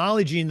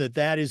acknowledging that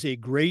that is a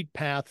great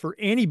path for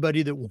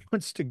anybody that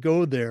wants to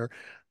go there.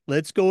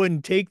 Let's go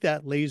and take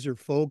that laser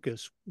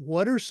focus.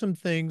 What are some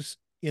things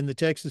in the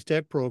Texas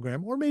Tech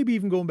program, or maybe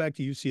even going back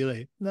to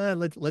UCLA?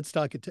 Let's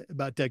talk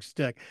about Texas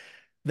Tech.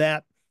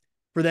 That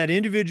for that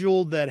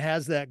individual that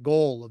has that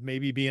goal of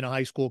maybe being a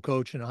high school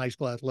coach and a high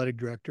school athletic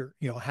director,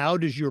 how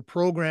does your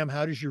program,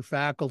 how does your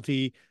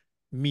faculty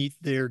meet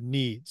their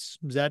needs?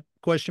 Does that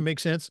question make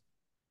sense?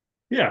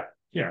 Yeah,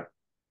 yeah.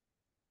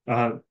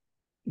 Uh,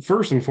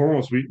 First and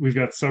foremost, we've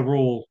got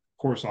several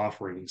course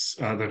offerings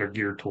that are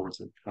geared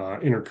towards it.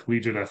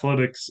 Intercollegiate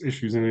athletics,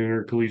 issues in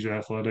intercollegiate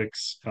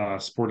athletics,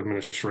 sport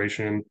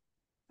administration.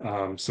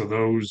 So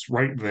those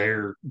right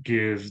there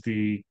give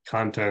the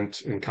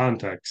content and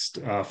context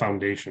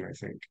foundation, I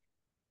think.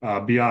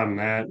 Beyond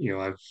that,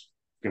 I've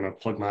going to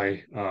plug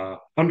my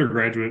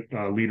undergraduate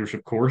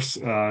leadership course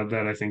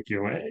that I think,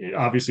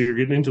 obviously you're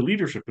getting into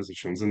leadership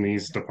positions in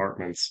these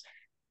departments.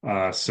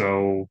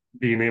 So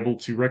being able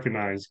to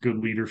recognize good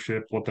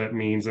leadership, what that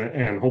means,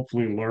 and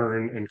hopefully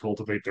learn and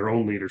cultivate their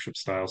own leadership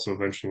style. So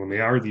eventually when they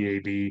are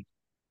the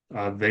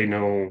AD, they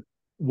know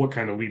what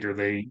kind of leader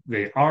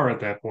they are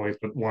at that point,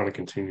 but want to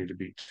continue to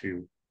be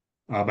too.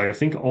 But I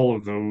think all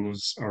of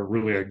those are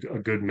really a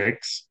good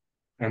mix.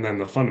 And then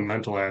the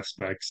fundamental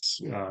aspects,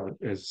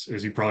 as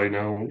you probably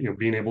know,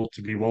 being able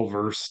to be well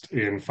versed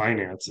in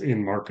finance,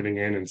 in marketing,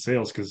 and in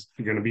sales, because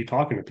you're going to be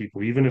talking to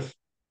people, even if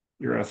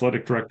your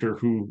athletic director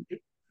who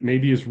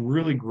maybe is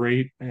really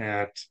great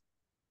at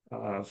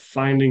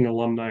finding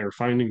alumni or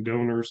finding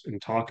donors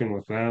and talking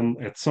with them,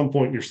 at some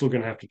point you're still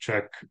going to have to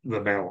check the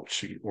balance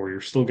sheet, or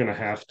you're still going to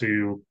have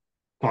to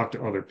talk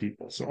to other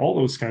people. So all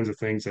those kinds of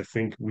things, I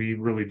think we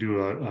really do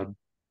a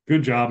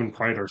good job and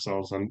pride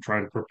ourselves on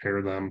trying to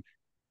prepare them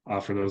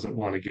for those that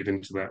want to get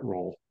into that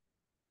role.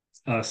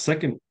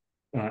 Second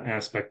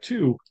aspect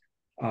too,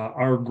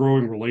 our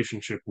growing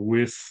relationship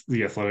with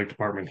the athletic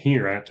department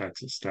here at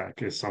Texas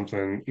Tech is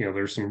something,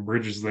 there's some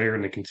bridges there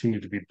and they continue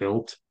to be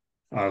built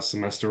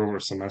semester over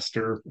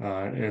semester.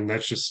 And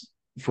that's just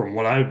from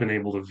what I've been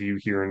able to view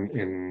here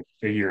in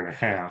a year and a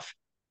half.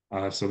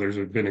 So there's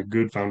been a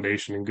good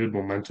foundation and good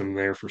momentum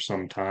there for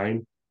some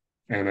time.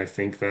 And I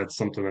think that's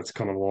something that's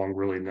coming along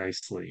really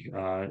nicely.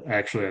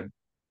 Actually,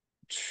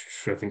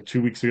 I think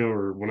 2 weeks ago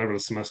or whenever the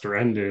semester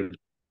ended,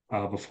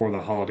 before the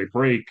holiday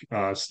break,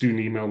 a student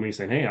emailed me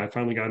saying, hey, I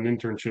finally got an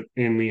internship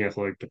in the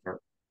athletic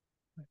department.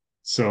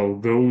 So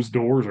those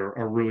doors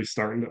are really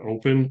starting to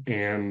open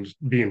and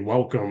being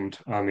welcomed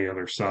on the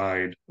other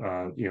side,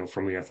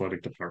 from the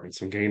athletic department.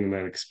 So gaining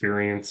that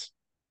experience,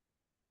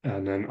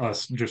 and then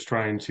us just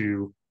trying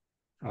to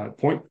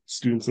point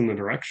students in the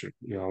direction.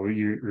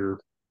 You're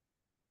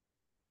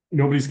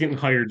nobody's getting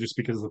hired just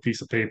because of the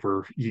piece of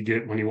paper you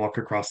get when you walk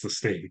across the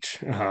stage.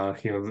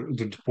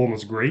 The diploma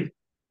is great,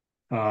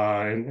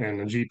 and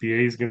the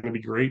GPA is going to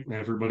be great, and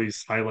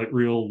everybody's highlight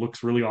reel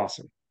looks really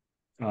awesome.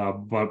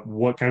 But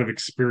what kind of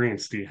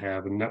experience do you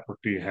have and network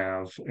do you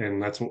have?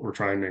 And that's what we're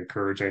trying to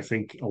encourage. I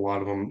think a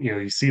lot of them,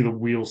 you see the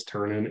wheels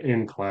turning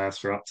in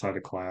class or outside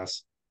of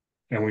class,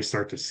 and we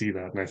start to see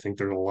that. And I think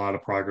there's a lot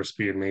of progress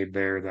being made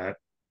there that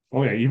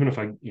oh yeah, even if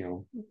I,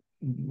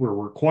 we're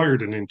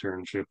required an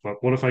internship,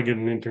 but what if I get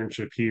an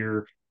internship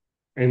here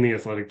in the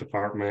athletic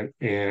department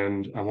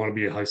and I want to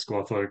be a high school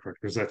athletic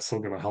director? Is that still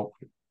going to help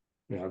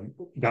me? I've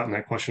gotten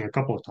that question a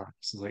couple of times.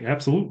 It's like,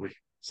 absolutely.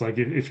 It's like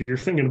if you're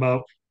thinking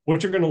about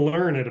what you're going to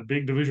learn at a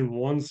big Division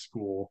I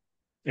school,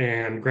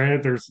 and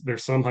granted,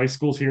 there's some high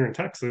schools here in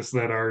Texas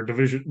that are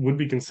division would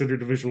be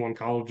considered Division I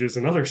colleges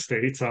in other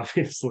states,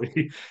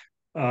 obviously.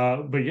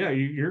 But yeah,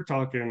 you're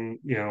talking,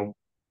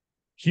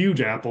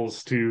 huge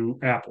apples to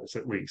apples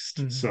at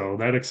least. Mhm. So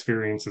that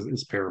experience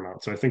is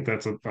paramount. So I think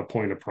that's a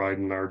point of pride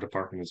in our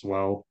department as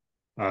well.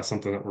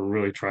 Something that we're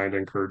really trying to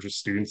encourage the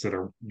students that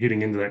are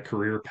getting into that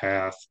career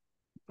path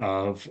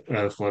of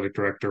athletic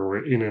director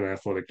or in an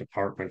athletic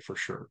department for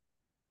sure.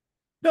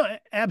 No,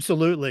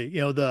 absolutely.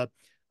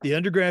 The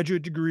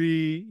undergraduate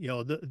degree,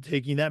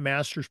 taking that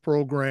master's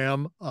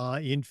program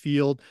in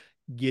field,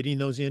 getting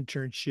those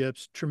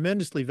internships,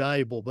 tremendously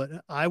valuable. But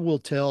I will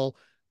tell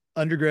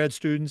undergrad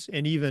students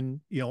and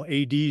even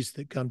ADs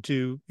that come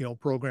to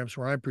programs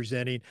where I'm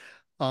presenting,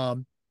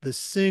 the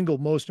single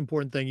most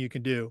important thing you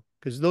can do,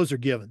 because those are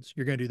givens,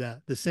 you're going to do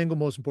that. The single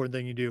most important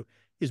thing you do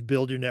is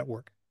build your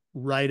network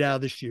right out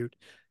of the chute.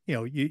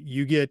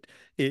 You get,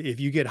 if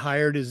you get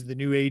hired as the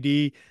new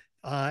AD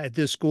at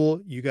this school,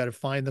 you got to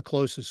find the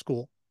closest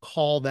school.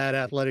 Call that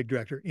athletic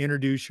director,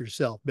 introduce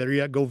yourself. Better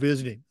yet, go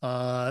visiting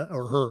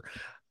or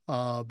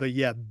her. But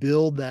yeah,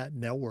 build that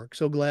network.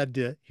 So glad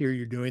to hear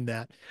you're doing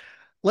that.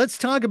 Let's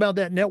talk about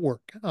that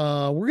network.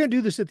 We're going to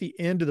do this at the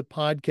end of the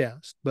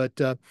podcast, but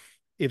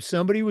if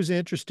somebody was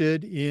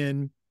interested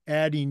in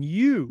adding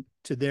you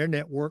to their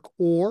network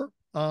or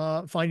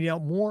finding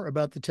out more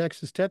about the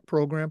Texas Tech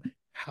program,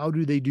 how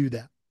do they do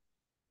that?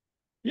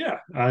 Yeah,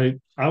 I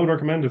would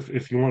recommend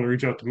if you want to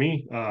reach out to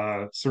me,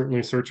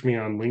 certainly search me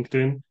on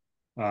LinkedIn.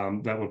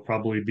 That would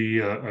probably be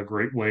a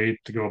great way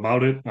to go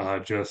about it.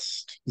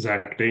 Just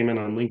Zack Damon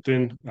on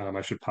LinkedIn.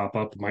 I should pop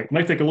up.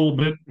 Might take a little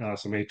bit.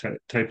 So may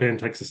type in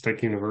Texas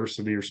Tech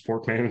University or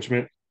sport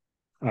management.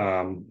 But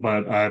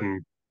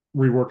I'm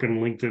reworking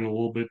LinkedIn a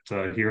little bit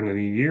here in the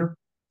new year.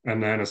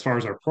 And then as far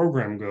as our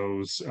program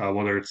goes,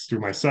 whether it's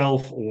through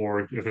myself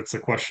or if it's a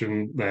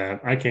question that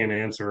I can't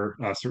answer,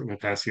 certainly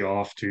pass you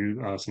off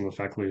to some of the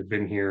faculty who've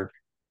been here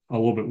a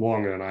little bit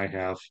longer than I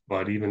have.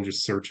 But even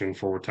just searching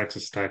for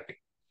Texas Tech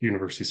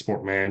University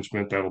Sport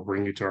Management, that'll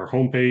bring you to our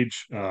homepage.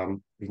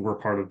 We're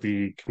part of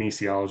the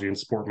kinesiology and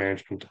sport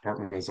management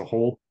department as a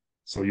whole.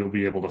 So you'll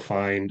be able to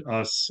find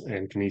us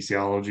and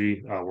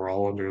kinesiology. We're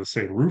all under the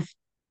same roof,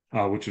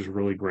 which is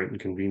really great and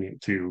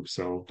convenient too.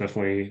 So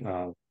definitely,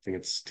 I think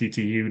it's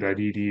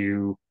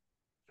ttu.edu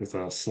with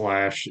a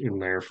slash in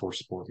there for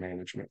sport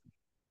management.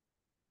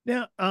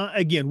 Now,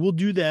 again, we'll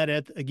do that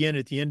at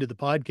the end of the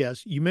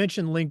podcast. You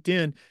mentioned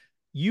LinkedIn.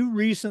 You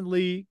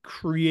recently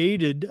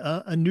created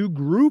a new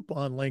group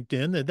on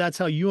LinkedIn. That's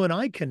how you and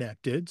I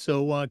connected.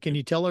 So, can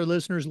you tell our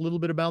listeners a little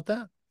bit about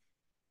that?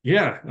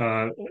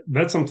 Yeah,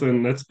 that's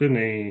something that's been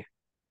a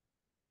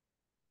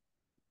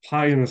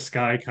pie in the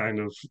sky kind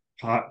of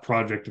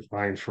project of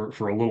mine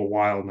for a little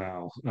while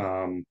now.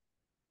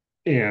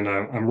 And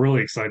I'm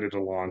really excited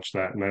to launch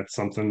that. And that's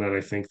something that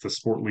I think the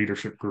Sport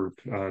Leadership Group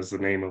is the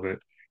name of it.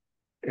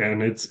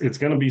 And it's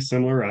going to be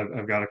similar.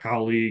 I've got a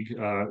colleague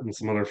and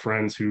some other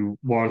friends who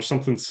launched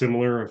something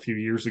similar a few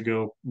years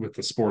ago with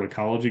the Sport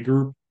Ecology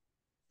Group.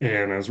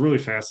 And I was really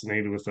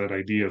fascinated with that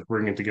idea of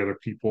bringing together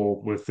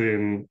people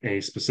within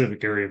a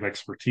specific area of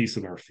expertise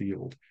in our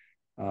field.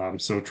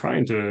 So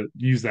trying to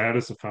use that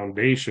as a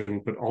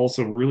foundation, but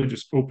also really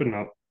just open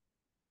up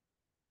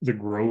the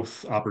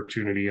growth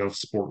opportunity of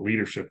sport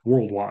leadership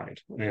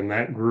worldwide. And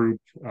that group,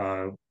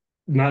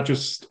 not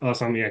just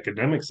us on the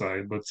academic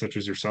side, but such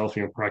as yourself,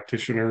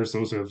 practitioners,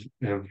 those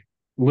have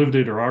lived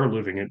it or are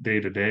living it day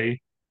to day.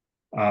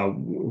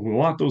 We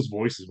want those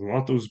voices, we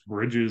want those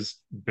bridges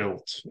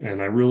built.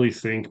 And I really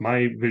think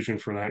my vision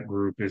for that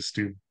group is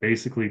to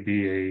basically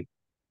be a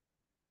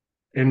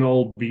end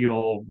all be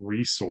all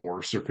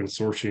resource or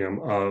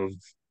consortium of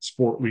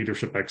sport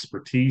leadership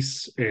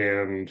expertise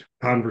and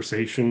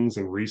conversations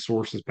and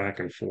resources back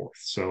and forth.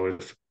 So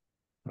if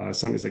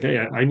somebody's like, hey,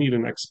 I need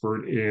an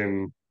expert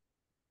in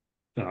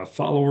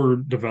follower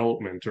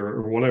development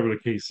or whatever the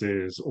case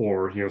is,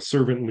 or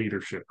servant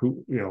leadership,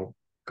 who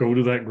go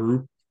to that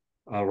group.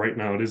 Right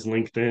now, it is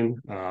LinkedIn.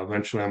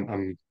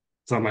 Eventually,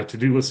 it's on my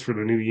to-do list for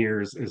the new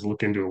year is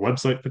look into a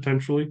website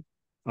potentially,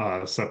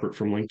 separate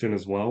from LinkedIn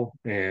as well,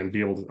 and be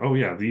able to, oh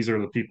yeah, these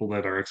are the people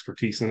that are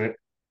expertise in it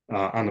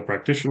on the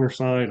practitioner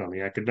side, on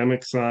the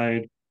academic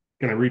side.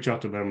 Can I reach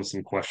out to them with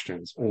some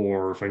questions?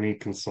 Or if I need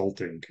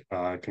consulting,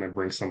 can I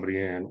bring somebody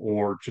in?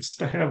 Or just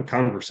to have a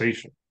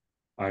conversation.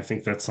 I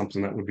think that's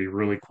something that would be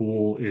really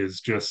cool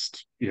is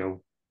just,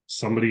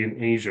 somebody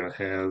in Asia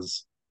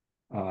has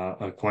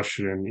a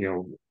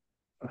question,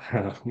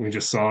 we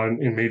just saw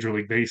in Major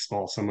League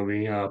Baseball some of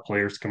the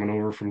players coming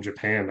over from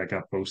Japan that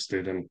got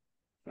posted, and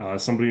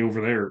somebody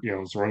over there,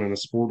 is running a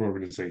sport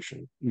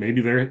organization. Maybe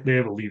they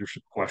have a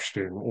leadership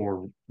question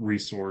or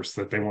resource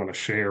that they want to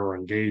share or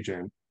engage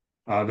in.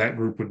 that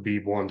group would be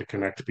one to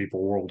connect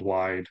people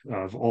worldwide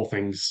of all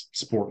things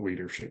sport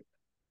leadership.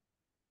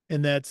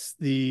 And that's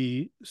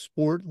the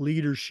Sport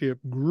Leadership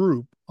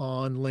Group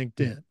on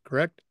LinkedIn,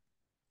 correct?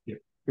 Yep.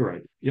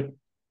 Right. Yep.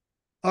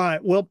 All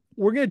right. Well,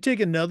 we're going to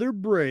take another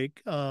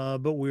break,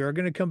 but we are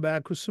going to come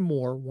back with some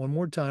more. One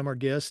more time, our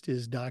guest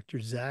is Dr.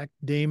 Zack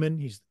Damon.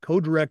 He's the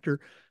co-director of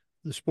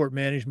the sport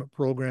management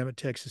program at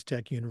Texas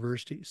Tech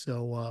University.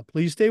 So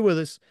please stay with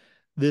us.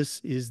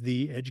 This is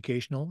the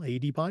Educational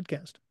AD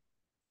Podcast.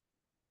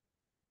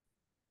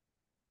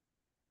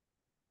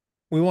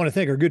 We want to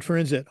thank our good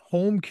friends at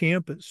Home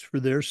Campus for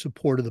their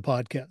support of the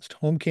podcast.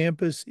 Home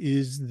Campus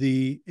is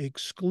the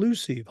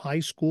exclusive high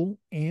school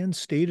and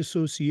state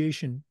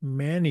association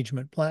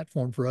management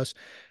platform for us.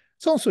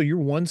 It's also your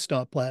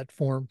one-stop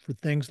platform for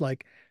things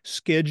like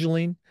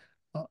scheduling,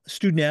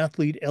 student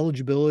athlete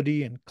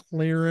eligibility and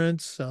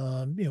clearance,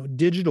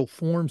 digital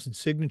forms and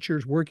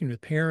signatures, working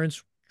with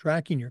parents,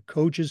 tracking your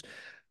coaches.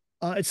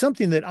 It's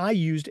something that I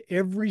used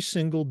every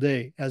single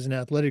day as an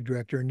athletic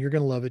director, and you're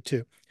going to love it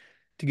too.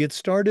 To get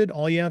started,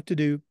 all you have to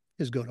do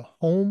is go to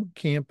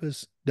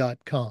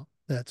homecampus.com.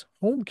 That's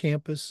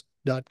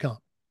homecampus.com.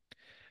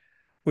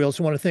 We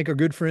also want to thank our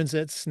good friends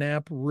at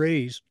Snap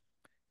Raise.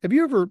 Have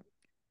you ever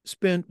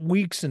spent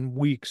weeks and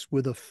weeks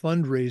with a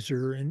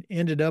fundraiser and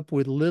ended up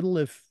with little,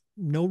 if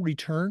no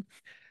return?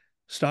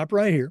 Stop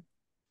right here.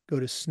 Go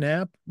to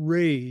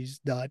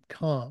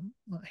snapraise.com.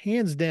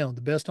 Hands down,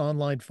 the best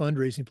online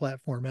fundraising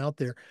platform out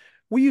there.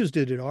 We used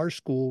it at our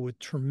school with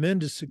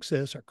tremendous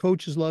success. Our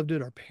coaches loved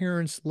it. Our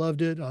parents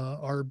loved it.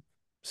 Our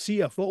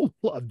CFO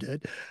loved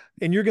it.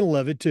 And you're going to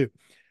love it too.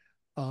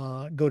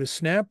 Go to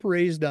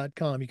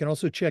snapraise.com. You can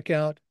also check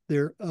out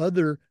their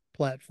other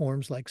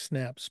platforms like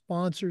Snap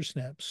Sponsor,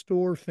 Snap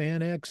Store,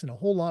 FanX, and a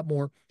whole lot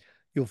more.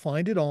 You'll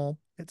find it all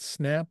at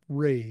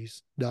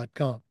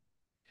snapraise.com.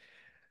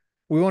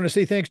 We want to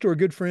say thanks to our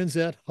good friends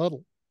at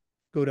Huddle.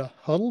 Go to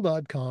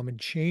huddle.com and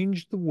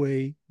change the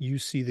way you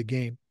see the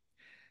game.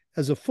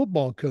 As a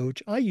football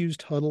coach, I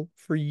used Huddle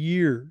for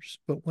years,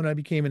 but when I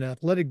became an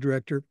athletic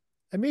director,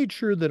 I made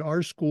sure that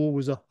our school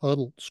was a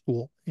Huddle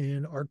school,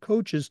 and our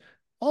coaches,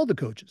 all the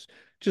coaches,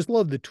 just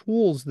loved the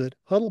tools that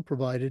Huddle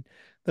provided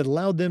that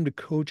allowed them to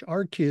coach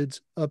our kids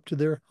up to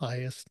their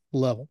highest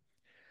level.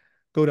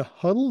 Go to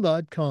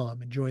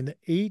huddle.com and join the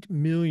 8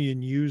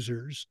 million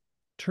users.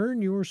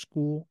 Turn your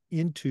school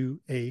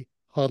into a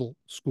Huddle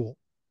school.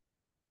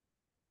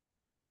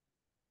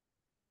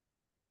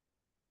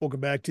 Welcome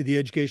back to the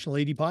Educational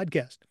AD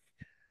Podcast.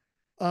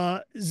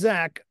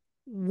 Zack,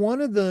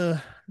 one of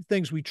the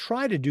things we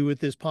try to do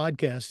with this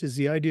podcast is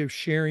the idea of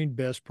sharing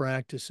best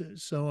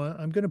practices. So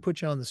I'm going to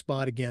put you on the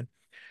spot again.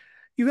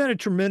 You've had a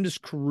tremendous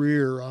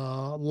career,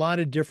 a lot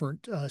of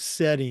different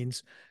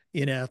settings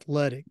in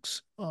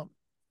athletics.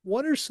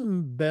 What are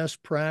some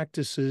best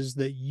practices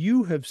that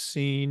you have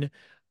seen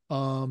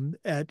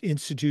at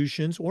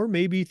institutions, or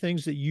maybe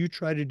things that you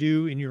try to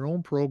do in your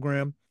own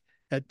program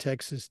at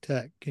Texas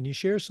Tech? Can you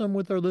share some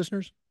with our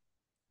listeners?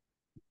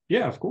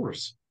 Yeah, of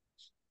course.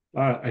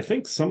 I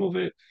think some of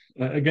it,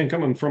 again,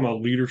 coming from a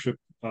leadership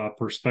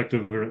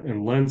perspective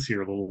and lens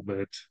here a little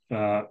bit,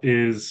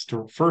 is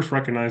to first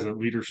recognize that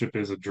leadership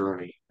is a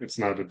journey. It's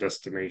not a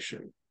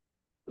destination.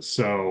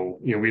 So,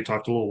 we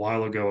talked a little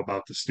while ago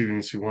about the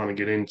students who want to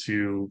get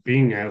into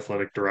being an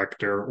athletic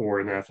director or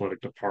an athletic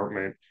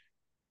department.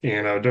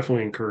 And I would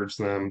definitely encourage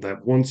them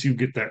that once you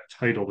get that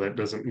title, that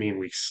doesn't mean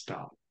we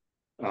stop.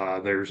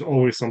 There's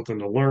always something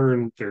to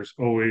learn. There's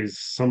always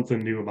something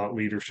new about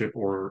leadership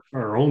or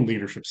our own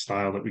leadership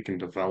style that we can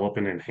develop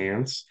and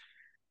enhance.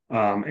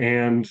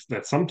 And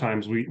that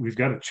sometimes we've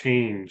got to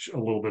change a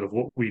little bit of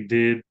what we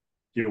did.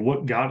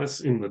 What got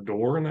us in the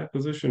door in that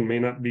position may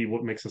not be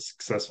what makes us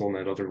successful in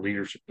that other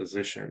leadership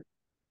position.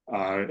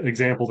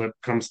 Example that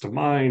comes to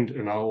mind,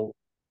 and I'll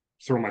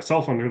throw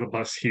myself under the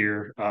bus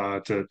here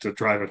to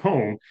drive it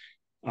home,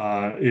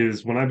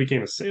 is when I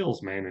became a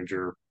sales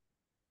manager.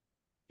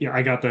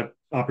 I got that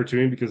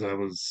opportunity because I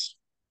was,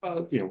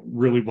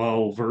 really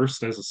well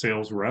versed as a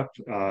sales rep.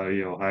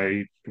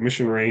 High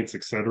commission rates,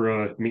 et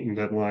cetera, meeting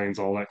deadlines,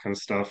 all that kind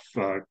of stuff.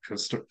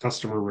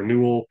 Customer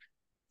renewal,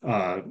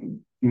 uh,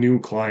 new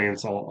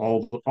clients,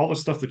 all the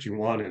stuff that you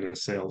want in a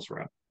sales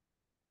rep.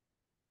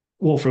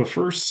 Well, for the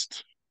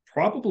first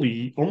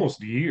probably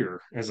almost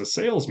year as a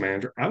sales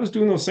manager, I was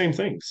doing those same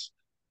things.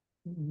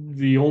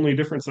 The only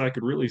difference I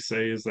could really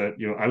say is that,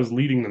 I was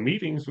leading the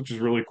meetings, which is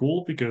really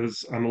cool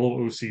because I'm a little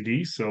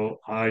OCD. So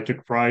I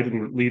took pride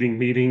in leading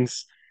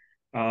meetings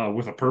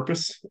with a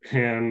purpose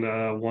and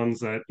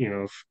ones that,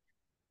 if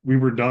we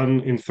were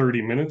done in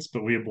 30 minutes,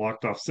 but we had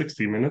blocked off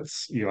 60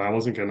 minutes, I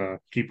wasn't going to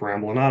keep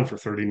rambling on for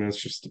 30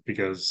 minutes just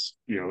because,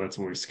 that's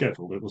what we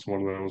scheduled. It was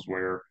one of those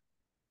where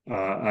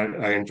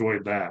I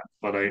enjoyed that.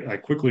 But I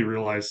quickly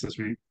realized as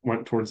we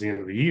went towards the end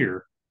of the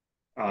year,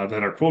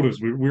 that our quotas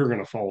we were going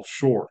to fall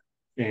short.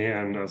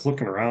 And I was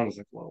looking around, I was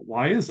like, well,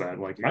 why is that?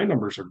 Like my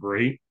numbers are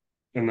great.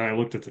 And then I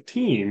looked at the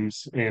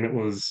teams and it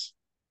was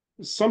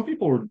some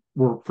people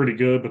were pretty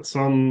good, but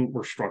some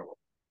were struggling.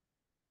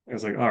 And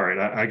it's like, all right,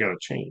 I got to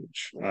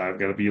change. I've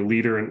got to be a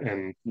leader,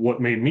 and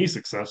what made me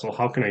successful,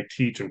 how can I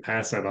teach and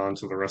pass that on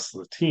to the rest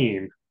of the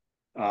team?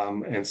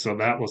 And so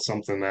that was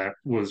something that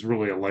was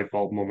really a light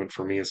bulb moment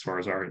for me as far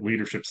as, all right,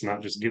 leadership's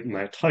not just getting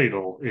that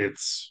title,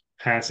 it's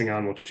passing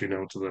on what you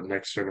know to the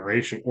next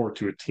generation or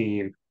to a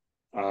team,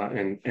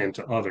 and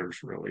to others,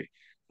 really.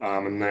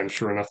 And then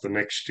sure enough, the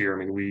next year, I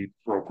mean, we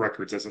broke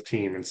records as a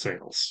team in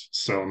sales.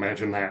 So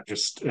imagine that,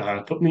 just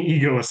putting the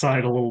ego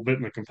aside a little bit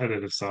and the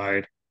competitive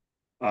side.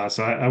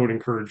 So I would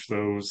encourage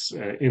those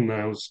in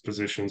those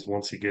positions,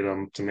 once you get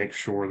them, to make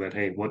sure that,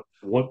 hey,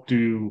 what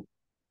do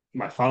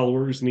my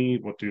followers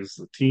need? What does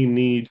the team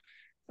need?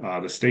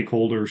 The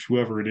stakeholders,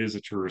 whoever it is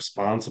that you're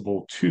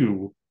responsible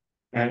to,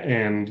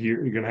 and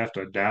you're going to have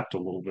to adapt a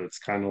little bit. It's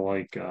kind of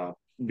like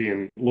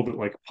being a little bit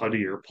like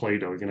putty or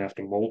Play-Doh. You're going to have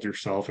to mold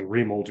yourself and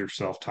remold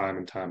yourself time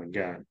and time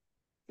again,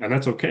 and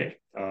that's okay.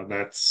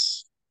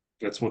 That's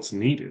what's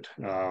needed.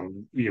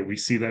 We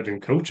see that in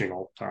coaching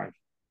all the time.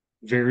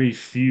 Very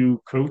few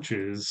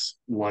coaches,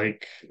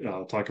 like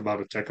talk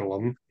about a tech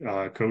alum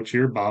coach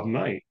here, Bob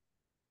Knight.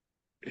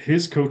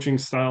 His coaching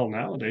style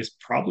nowadays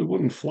probably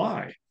wouldn't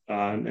fly.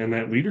 And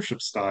that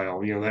leadership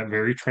style, that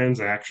very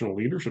transactional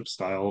leadership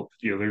style,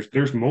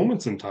 there's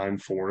moments in time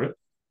for it,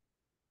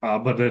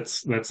 but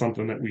that's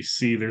something that we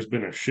see. There's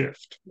been a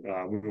shift.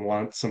 We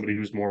want somebody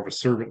who's more of a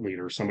servant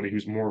leader, somebody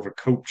who's more of a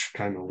coach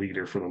kind of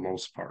leader for the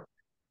most part.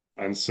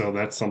 And so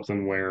that's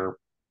something where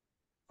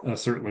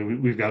certainly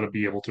we've got to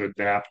be able to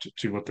adapt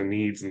to what the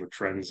needs and the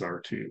trends are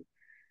too.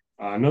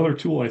 Another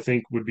tool I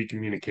think would be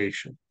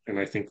communication. And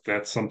I think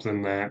that's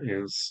something that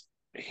is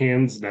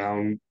hands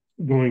down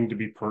going to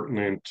be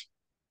pertinent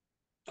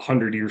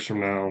 100 years from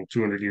now,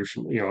 200 years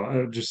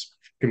from, just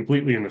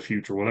completely in the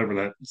future, whatever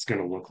that's going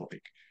to look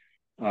like.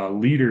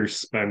 Leaders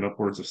spend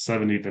upwards of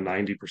 70 to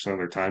 90% of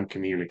their time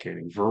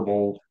communicating,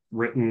 verbal,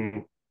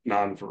 written,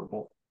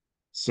 nonverbal.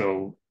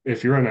 So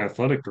if you're an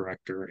athletic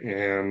director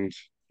and,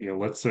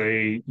 let's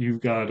say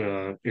you've got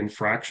a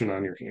infraction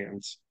on your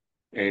hands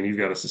and you've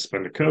got to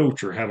suspend a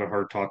coach or have a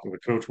hard talk with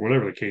a coach,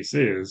 whatever the case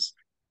is,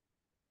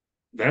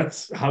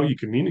 that's how you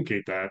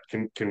communicate. That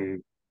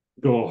can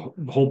go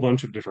a whole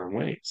bunch of different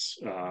ways.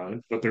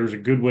 But there's a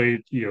good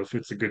way, if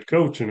it's a good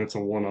coach and it's a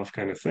one-off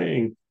kind of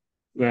thing,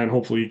 then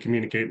hopefully you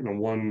communicate in a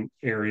one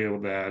area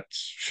that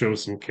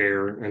shows some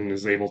care and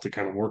is able to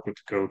kind of work with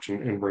the coach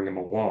and bring them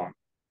along.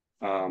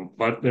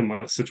 But then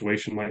my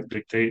situation might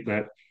dictate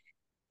that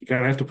you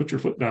kind of have to put your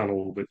foot down a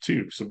little bit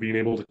too. So being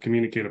able to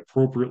communicate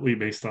appropriately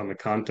based on the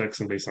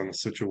context and based on the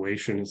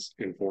situation is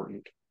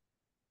important.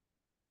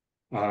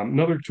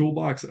 Another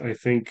toolbox I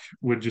think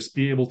would just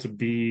be able to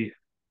be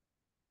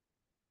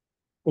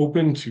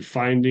open to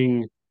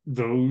finding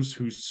those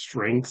whose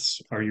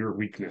strengths are your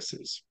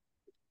weaknesses.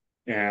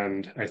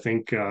 And I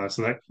think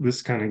so that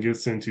this kind of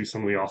gets into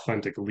some of the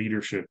authentic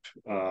leadership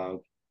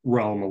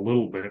realm a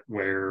little bit,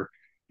 where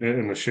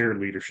in the shared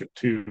leadership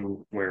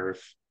too, where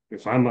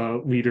if I'm a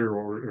leader,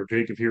 or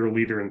Jake, if you're a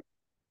leader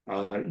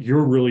and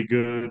you're really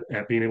good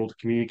at being able to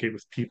communicate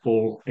with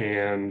people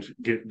and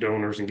get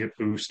donors and get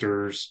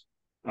boosters,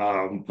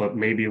 but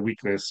maybe a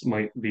weakness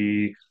might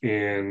be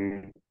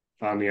in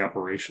on the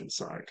operations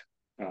side.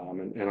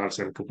 And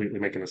obviously, I'm completely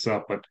making this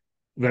up, but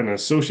then an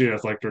associate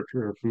athletic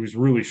director who's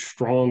really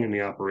strong in the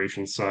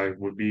operations side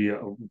would be a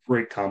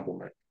great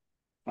complement.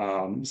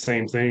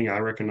 Same thing, I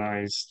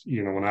recognized,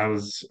 when I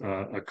was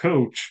a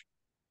coach,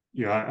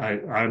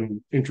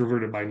 I'm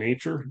introverted by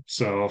nature.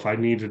 So if I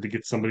needed to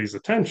get somebody's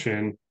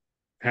attention,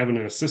 having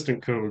an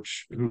assistant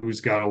coach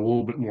who's got a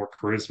little bit more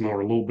charisma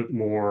or a little bit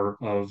more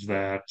of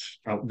that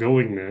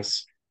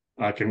outgoingness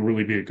can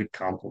really be a good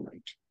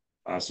complement.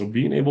 So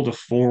being able to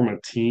form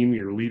a team,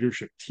 your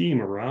leadership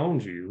team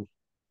around you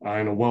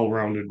in a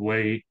well-rounded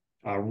way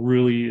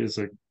really is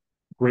a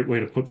great way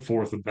to put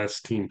forth the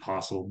best team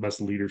possible,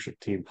 best leadership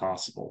team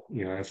possible.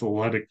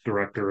 Athletic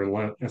director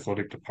and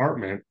athletic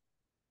department,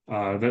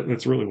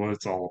 that's really what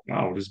it's all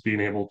about, is being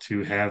able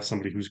to have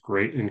somebody who's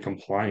great in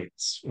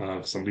compliance,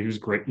 somebody who's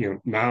great.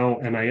 Now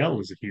NIL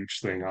is a huge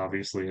thing,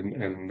 obviously,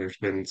 and there's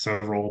been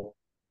several,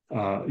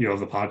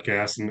 the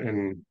podcast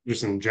and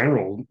just in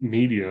general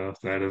media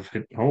that have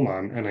hit home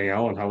on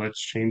NIL and how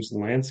that's changed the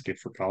landscape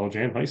for college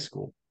and high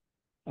school.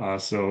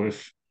 So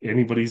if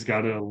anybody's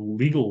got a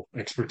legal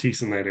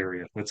expertise in that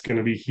area, that's going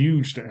to be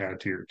huge to add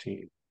to your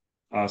team.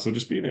 So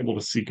just being able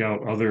to seek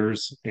out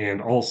others,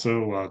 and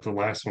also the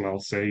last one I'll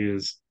say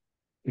is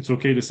it's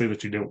okay to say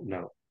that you don't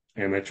know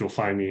and that you'll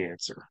find the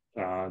answer.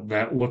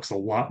 That looks a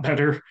lot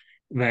better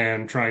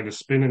than trying to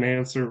spin an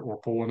answer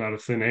or pull it out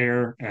of thin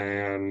air,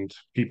 and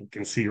people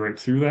can see right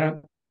through that.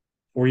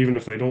 Or even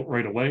if they don't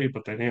right away,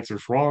 but that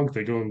answer's wrong,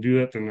 they go and do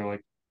that, then they're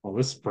like, well,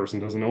 this person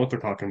doesn't know what they're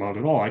talking about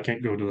at all. I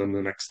can't go to them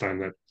the next time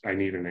that I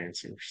need an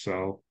answer.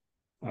 So,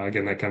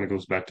 again, that kind of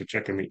goes back to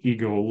checking the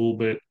ego a little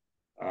bit,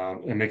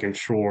 and making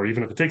sure,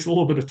 even if it takes a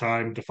little bit of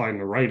time, to find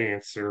the right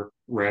answer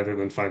rather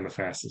than find the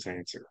fastest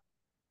answer.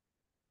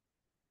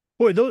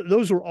 Boy,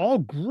 those were all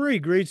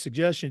great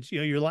suggestions.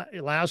 Your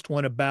last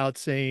one about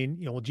saying,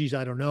 well, geez,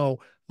 I don't know,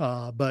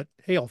 but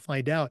hey, I'll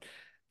find out.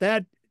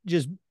 That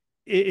just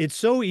it's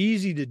so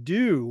easy to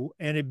do,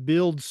 and it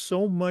builds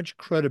so much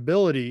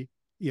credibility,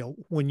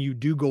 when you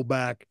do go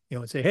back,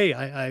 and say, hey,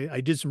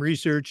 I did some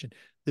research and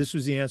this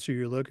was the answer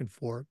you're looking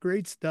for.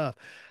 Great stuff.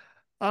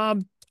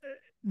 Um,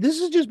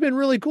 this has just been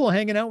really cool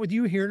hanging out with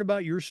you, hearing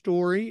about your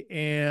story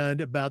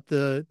and about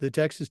the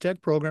Texas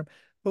Tech program.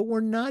 But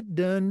we're not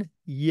done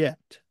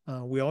yet.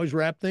 We always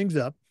wrap things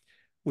up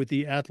with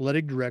the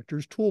athletic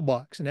director's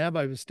toolbox. And as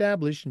I've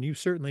established, and you've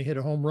certainly hit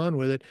a home run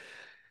with it,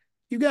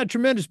 you've got a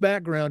tremendous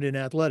background in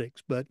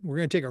athletics. But we're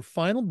going to take our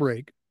final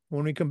break.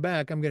 When we come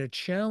back, I'm going to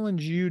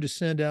challenge you to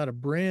send out a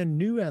brand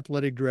new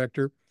athletic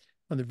director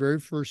on the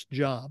very first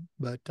job.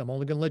 But I'm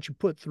only going to let you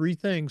put three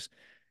things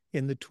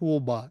in the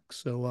toolbox.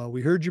 So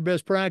we heard your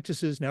best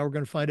practices. Now we're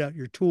going to find out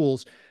your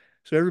tools.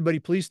 So everybody,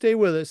 please stay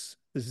with us.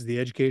 This is the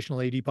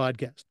Educational AD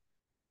Podcast.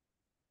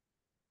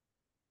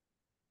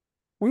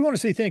 We want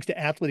to say thanks to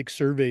Athletic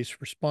Surveys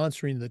for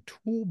sponsoring the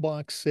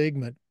Toolbox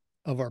segment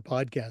of our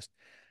podcast.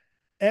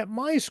 At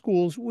my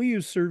schools, we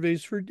use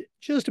surveys for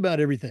just about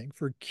everything,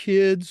 for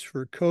kids,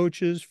 for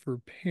coaches, for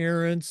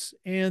parents,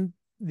 and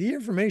the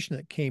information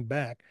that came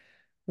back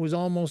was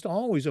almost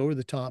always over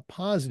the top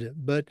positive,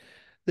 but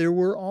there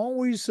were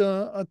always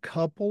a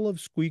couple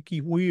of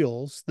squeaky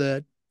wheels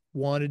that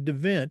wanted to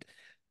vent,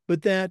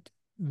 but that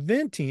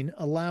venting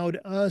allowed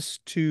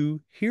us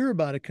to hear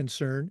about a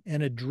concern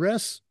and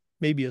address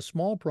maybe a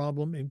small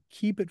problem and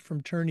keep it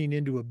from turning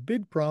into a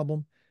big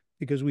problem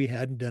because we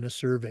hadn't done a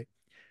survey.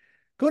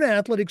 Go to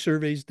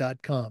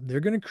athleticsurveys.com. They're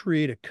going to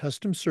create a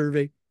custom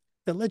survey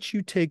that lets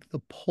you take the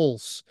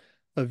pulse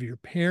of your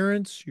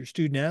parents, your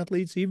student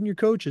athletes, even your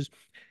coaches.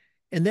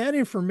 And that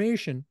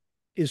information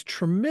is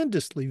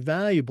tremendously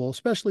valuable,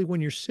 especially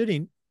when you're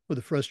sitting with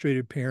a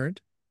frustrated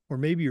parent or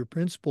maybe your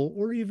principal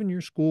or even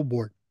your school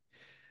board.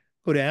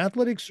 Go to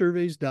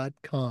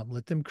athleticsurveys.com.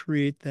 Let them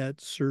create that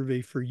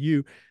survey for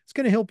you. It's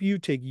going to help you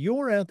take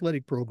your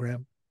athletic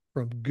program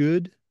from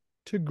good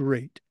to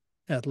great.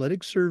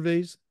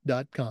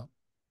 athleticsurveys.com.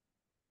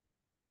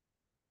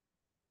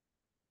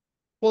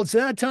 Well, it's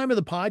that time of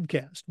the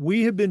podcast.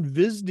 We have been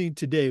visiting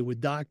today with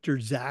Dr.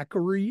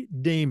 Zachary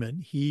Damon.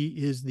 He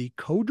is the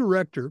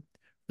co-director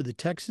for the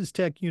Texas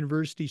Tech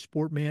University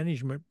Sport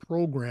Management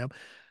Program.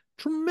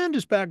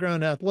 Tremendous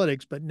background in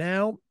athletics, but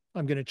now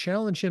I'm going to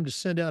challenge him to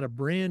send out a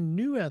brand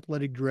new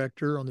athletic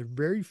director on their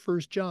very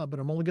first job, but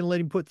I'm only going to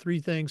let him put three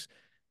things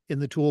in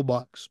the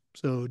toolbox.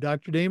 So,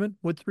 Dr. Damon,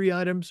 what three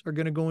items are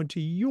going to go into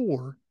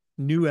your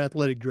new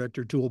athletic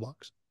director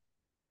toolbox?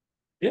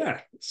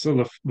 Yeah.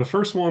 So the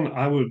first one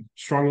I would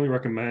strongly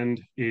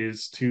recommend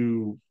is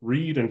to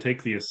read and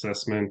take the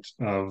assessment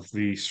of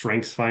the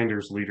Strengths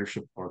Finders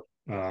Leadership Book.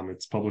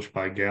 It's published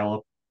by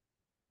Gallup.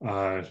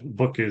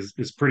 Book is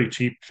pretty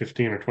cheap,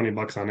 15 or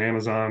 $20 on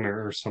Amazon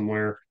or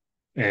somewhere.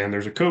 And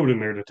there's a code in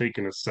there to take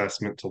an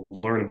assessment to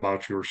learn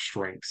about your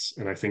strengths.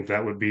 And I think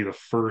that would be the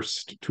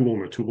first tool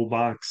in the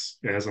toolbox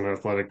as an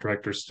athletic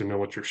director is to know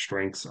what your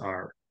strengths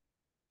are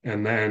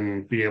and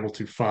then be able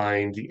to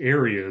find the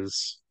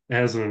areas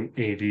as an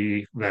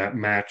AD that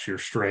match your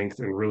strength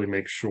and really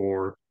make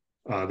sure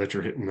that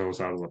you're hitting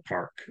those out of the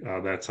park.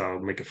 That's how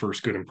to make a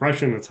first good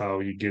impression. That's how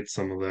you get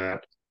some of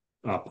that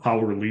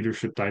power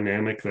leadership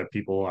dynamic that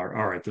people are,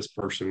 all right, this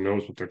person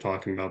knows what they're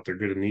talking about. They're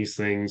good in these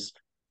things.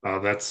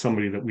 That's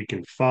somebody that we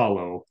can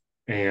follow.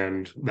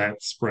 And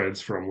that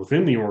spreads from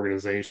within the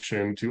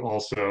organization to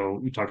also,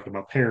 we talked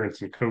about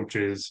parents and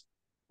coaches,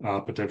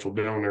 potential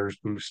donors,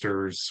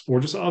 boosters, or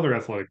just other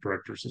athletic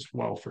directors as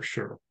well, for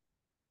sure.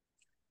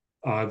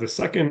 The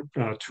second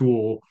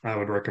tool I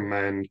would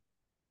recommend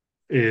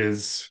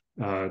is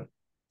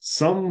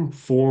some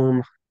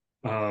form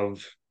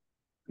of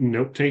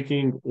note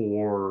taking,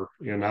 or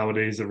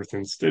nowadays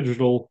everything's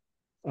digital.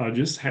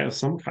 Just have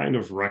some kind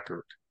of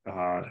record.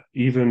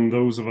 Even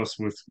those of us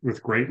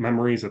with great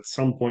memories, at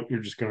some point you're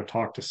just going to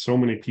talk to so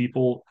many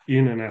people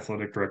in an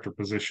athletic director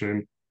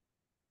position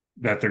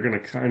that they're going to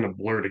kind of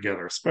blur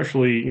together,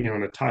 especially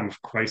in a time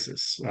of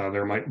crisis.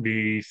 There might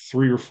be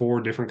three or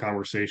four different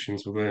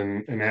conversations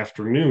within an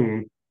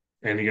afternoon,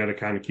 and you got to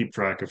kind of keep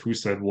track of who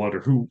said what or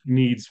who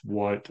needs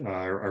what.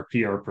 Our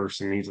PR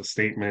person needs a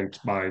statement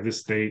by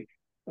this date,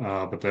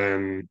 but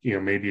then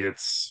maybe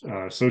it's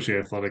associate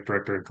athletic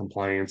director and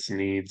compliance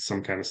needs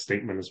some kind of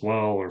statement as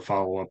well or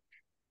follow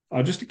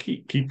up. Just to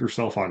keep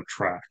yourself on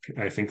track.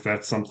 I think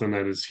that's something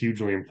that is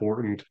hugely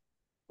important,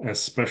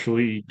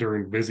 especially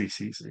during busy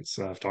seasons.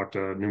 I've talked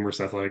to numerous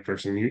athletic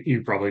directors, and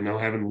you probably know,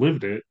 having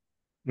lived it,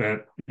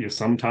 that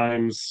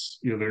sometimes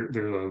there's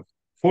a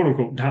quote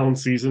unquote down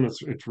season.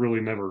 It's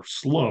really never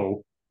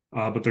slow,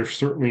 but there's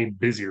certainly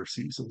busier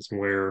seasons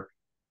where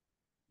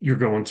you're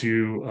going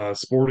to a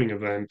sporting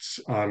event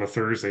on a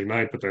Thursday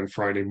night, but then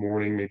Friday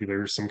morning, maybe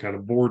there's some kind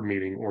of board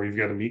meeting, or you've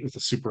got to meet with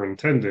the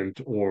superintendent,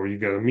 or you've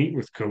got to meet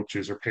with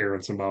coaches or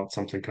parents about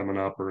something coming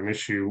up or an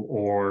issue,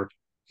 or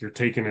you're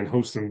taking and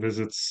hosting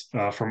visits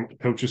from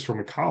coaches from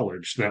a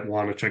college that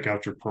want to check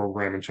out your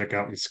program and check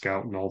out and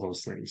scout and all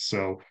those things.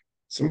 So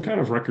some kind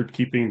of record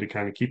keeping to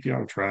kind of keep you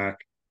on track.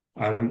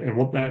 And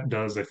what that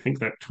does, I think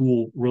that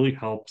tool really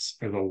helps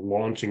as a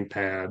launching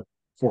pad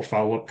for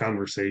follow-up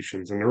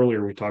conversations. And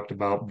earlier we talked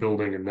about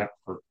building a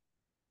network.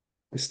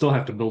 I still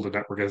have to build a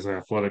network as an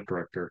athletic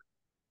director.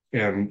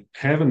 And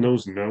having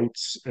those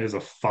notes as a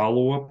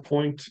follow-up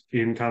point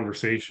in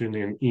conversation,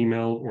 in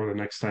email, or the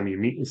next time you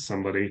meet with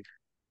somebody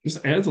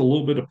just adds a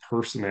little bit of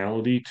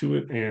personality to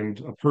it and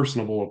a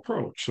personable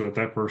approach so that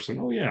that person,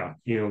 oh yeah,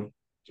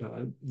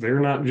 they're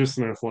not just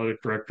an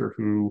athletic director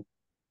who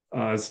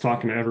is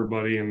talking to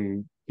everybody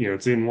and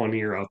it's in one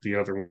ear out the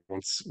other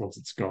once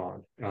it's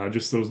gone.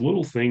 Just those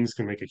little things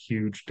can make a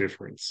huge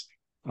difference.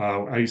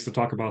 I used to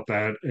talk about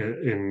that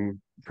in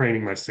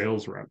training my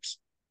sales reps.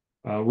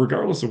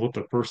 Regardless of what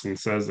the person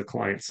says, the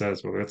client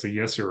says, whether it's a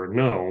yes or a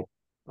no,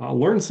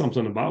 learn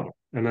something about them.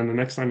 And then the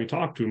next time you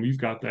talk to them, you've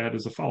got that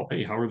as a follow.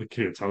 Hey, how are the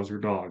kids? How's your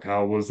dog?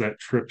 How was that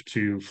trip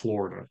to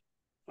Florida?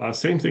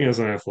 Same thing as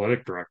an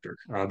athletic director.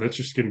 That's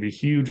just going to be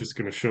huge. It's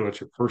going to show that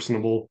you're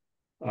personable.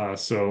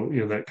 So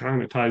that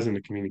kind of ties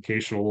into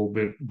communication a little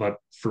bit. But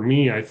for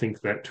me, I think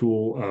that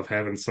tool of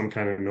having some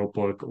kind of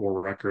notebook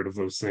or record of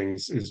those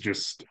things is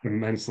just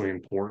immensely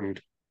important.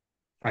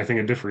 I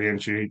think it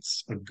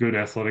differentiates a good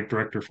athletic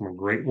director from a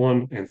great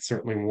one, and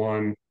certainly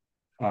one.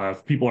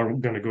 If people are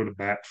going to go to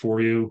bat for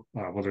you,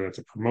 whether that's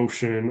a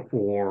promotion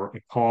or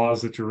a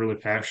cause that you're really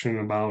passionate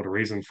about or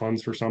raising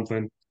funds for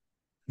something,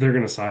 they're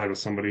going to side with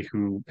somebody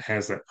who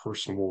has that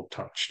personal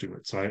touch to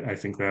it. So I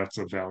think that's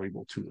a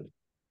valuable tool.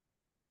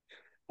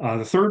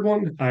 The third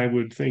one I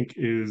would think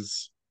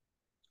is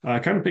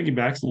kind of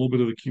piggybacks a little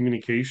bit of the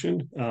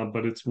communication,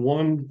 but it's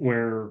one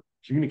where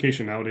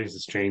communication nowadays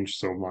has changed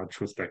so much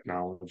with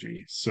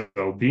technology. So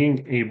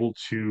being able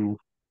to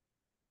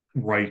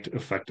write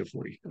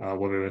effectively,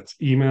 whether that's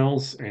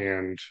emails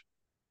and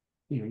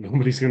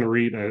nobody's going to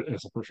read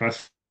as a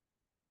professor.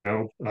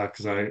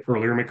 Because I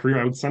earlier in my career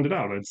I would send it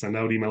out. I'd send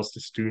out emails to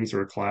students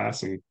or a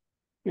class, and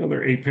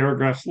they're 8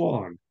 paragraphs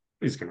long.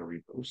 Nobody's going to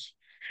read those.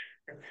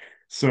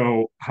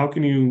 So how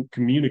can you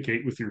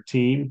communicate with your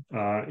team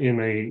in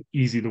a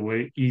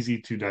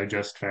easy to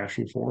digest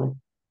fashion for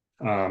them?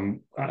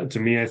 To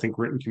me, I think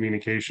written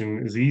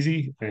communication is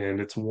easy, and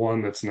it's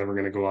one that's never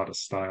going to go out of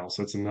style.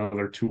 So it's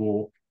another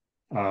tool,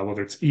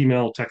 whether it's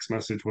email, text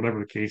message, whatever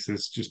the case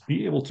is, just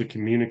be able to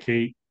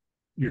communicate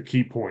your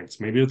key points.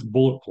 Maybe it's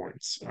bullet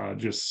points.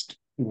 Just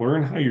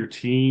learn how your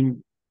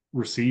team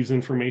receives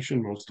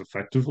information most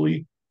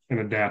effectively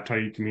and adapt how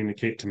you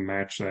communicate to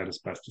match that as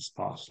best as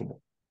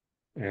possible.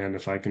 And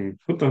if I can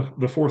put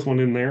the fourth one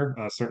in there,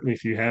 certainly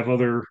if you have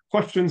other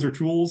questions or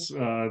tools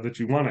that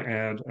you want to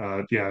add,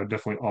 yeah, I'd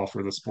definitely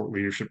offer the Sport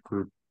Leadership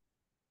Group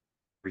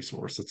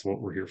resource. That's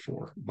what we're here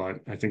for.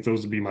 But I think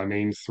those would be my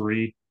main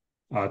three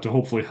to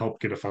hopefully help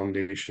get a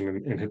foundation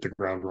and hit the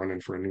ground running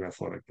for a new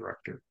athletic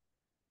director.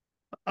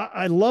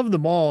 I love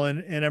them all,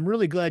 and I'm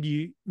really glad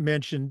you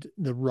mentioned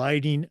the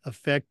writing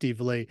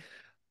effectively.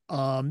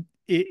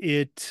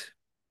 It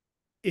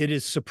it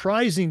is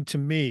surprising to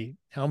me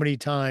how many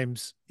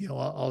times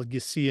I'll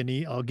just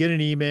see I'll get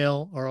an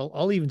email, or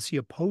I'll even see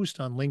a post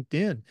on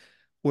LinkedIn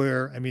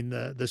where, I mean,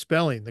 the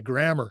spelling, the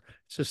grammar,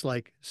 it's just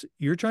like,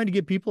 you're trying to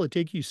get people to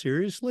take you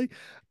seriously.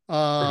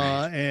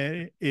 Right.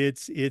 And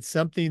it's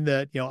something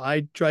that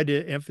I try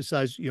to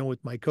emphasize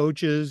with my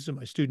coaches and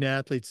my student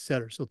athletes, et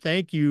cetera. So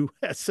thank you,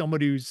 as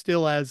somebody who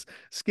still has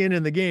skin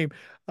in the game,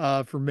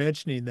 for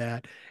mentioning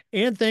that.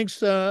 And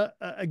thanks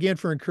again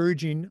for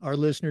encouraging our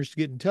listeners to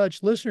get in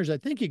touch. Listeners, I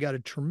think you got a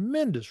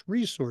tremendous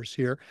resource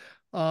here.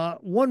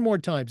 One more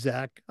time,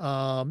 Zack,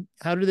 how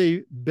do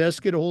they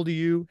best get a hold of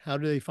you? How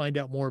do they find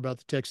out more about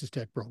the Texas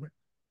Tech program?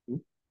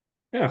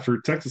 Yeah,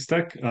 for Texas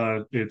Tech,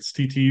 it's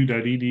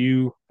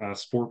ttu.edu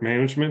sport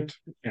management.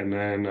 And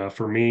then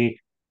for me,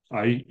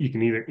 you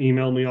can either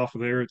email me off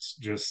of there. It's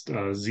just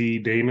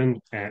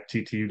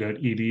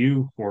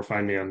zdamon@ttu.edu, or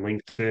find me on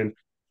LinkedIn,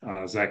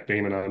 Zack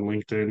Damon on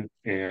LinkedIn.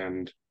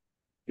 And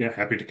yeah,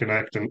 happy to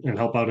connect and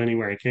help out any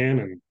way I can.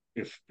 And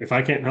if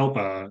I can't help,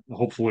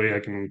 hopefully I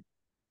can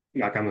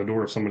knock on the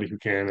door of somebody who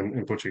can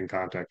and put you in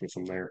contact with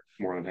them there.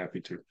 More than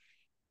happy to.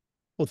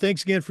 Well,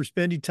 thanks again for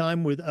spending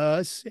time with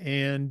us,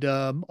 and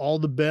all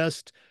the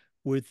best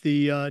with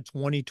the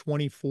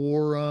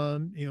 2024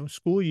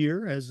 school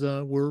year, as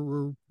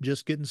we're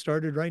just getting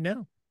started right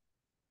now.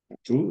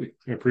 Absolutely.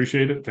 I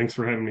appreciate it. Thanks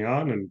for having me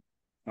on, and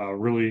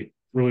really,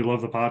 really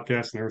love the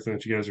podcast and everything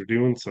that you guys are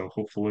doing. So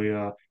hopefully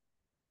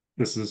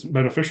this is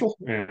beneficial,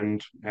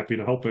 and happy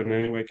to help in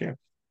any way I can.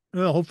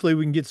 Well, hopefully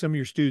we can get some of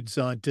your students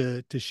on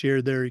to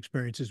share their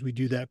experiences. We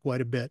do that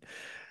quite a bit.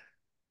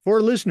 For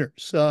our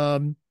listeners,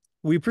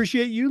 we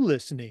appreciate you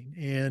listening,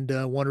 and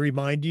want to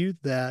remind you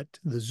that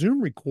the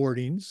Zoom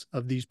recordings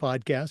of these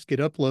podcasts get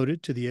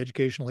uploaded to the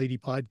Educational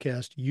AD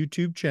Podcast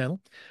YouTube channel.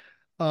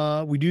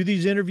 We do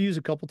these interviews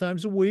a couple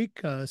times a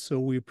week, so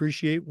we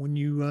appreciate when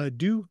you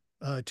do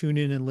tune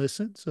in and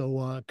listen.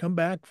 So come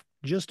back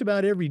just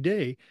about every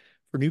day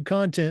for new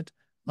content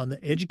on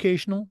the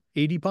Educational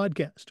AD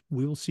Podcast.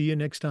 We will see you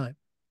next time.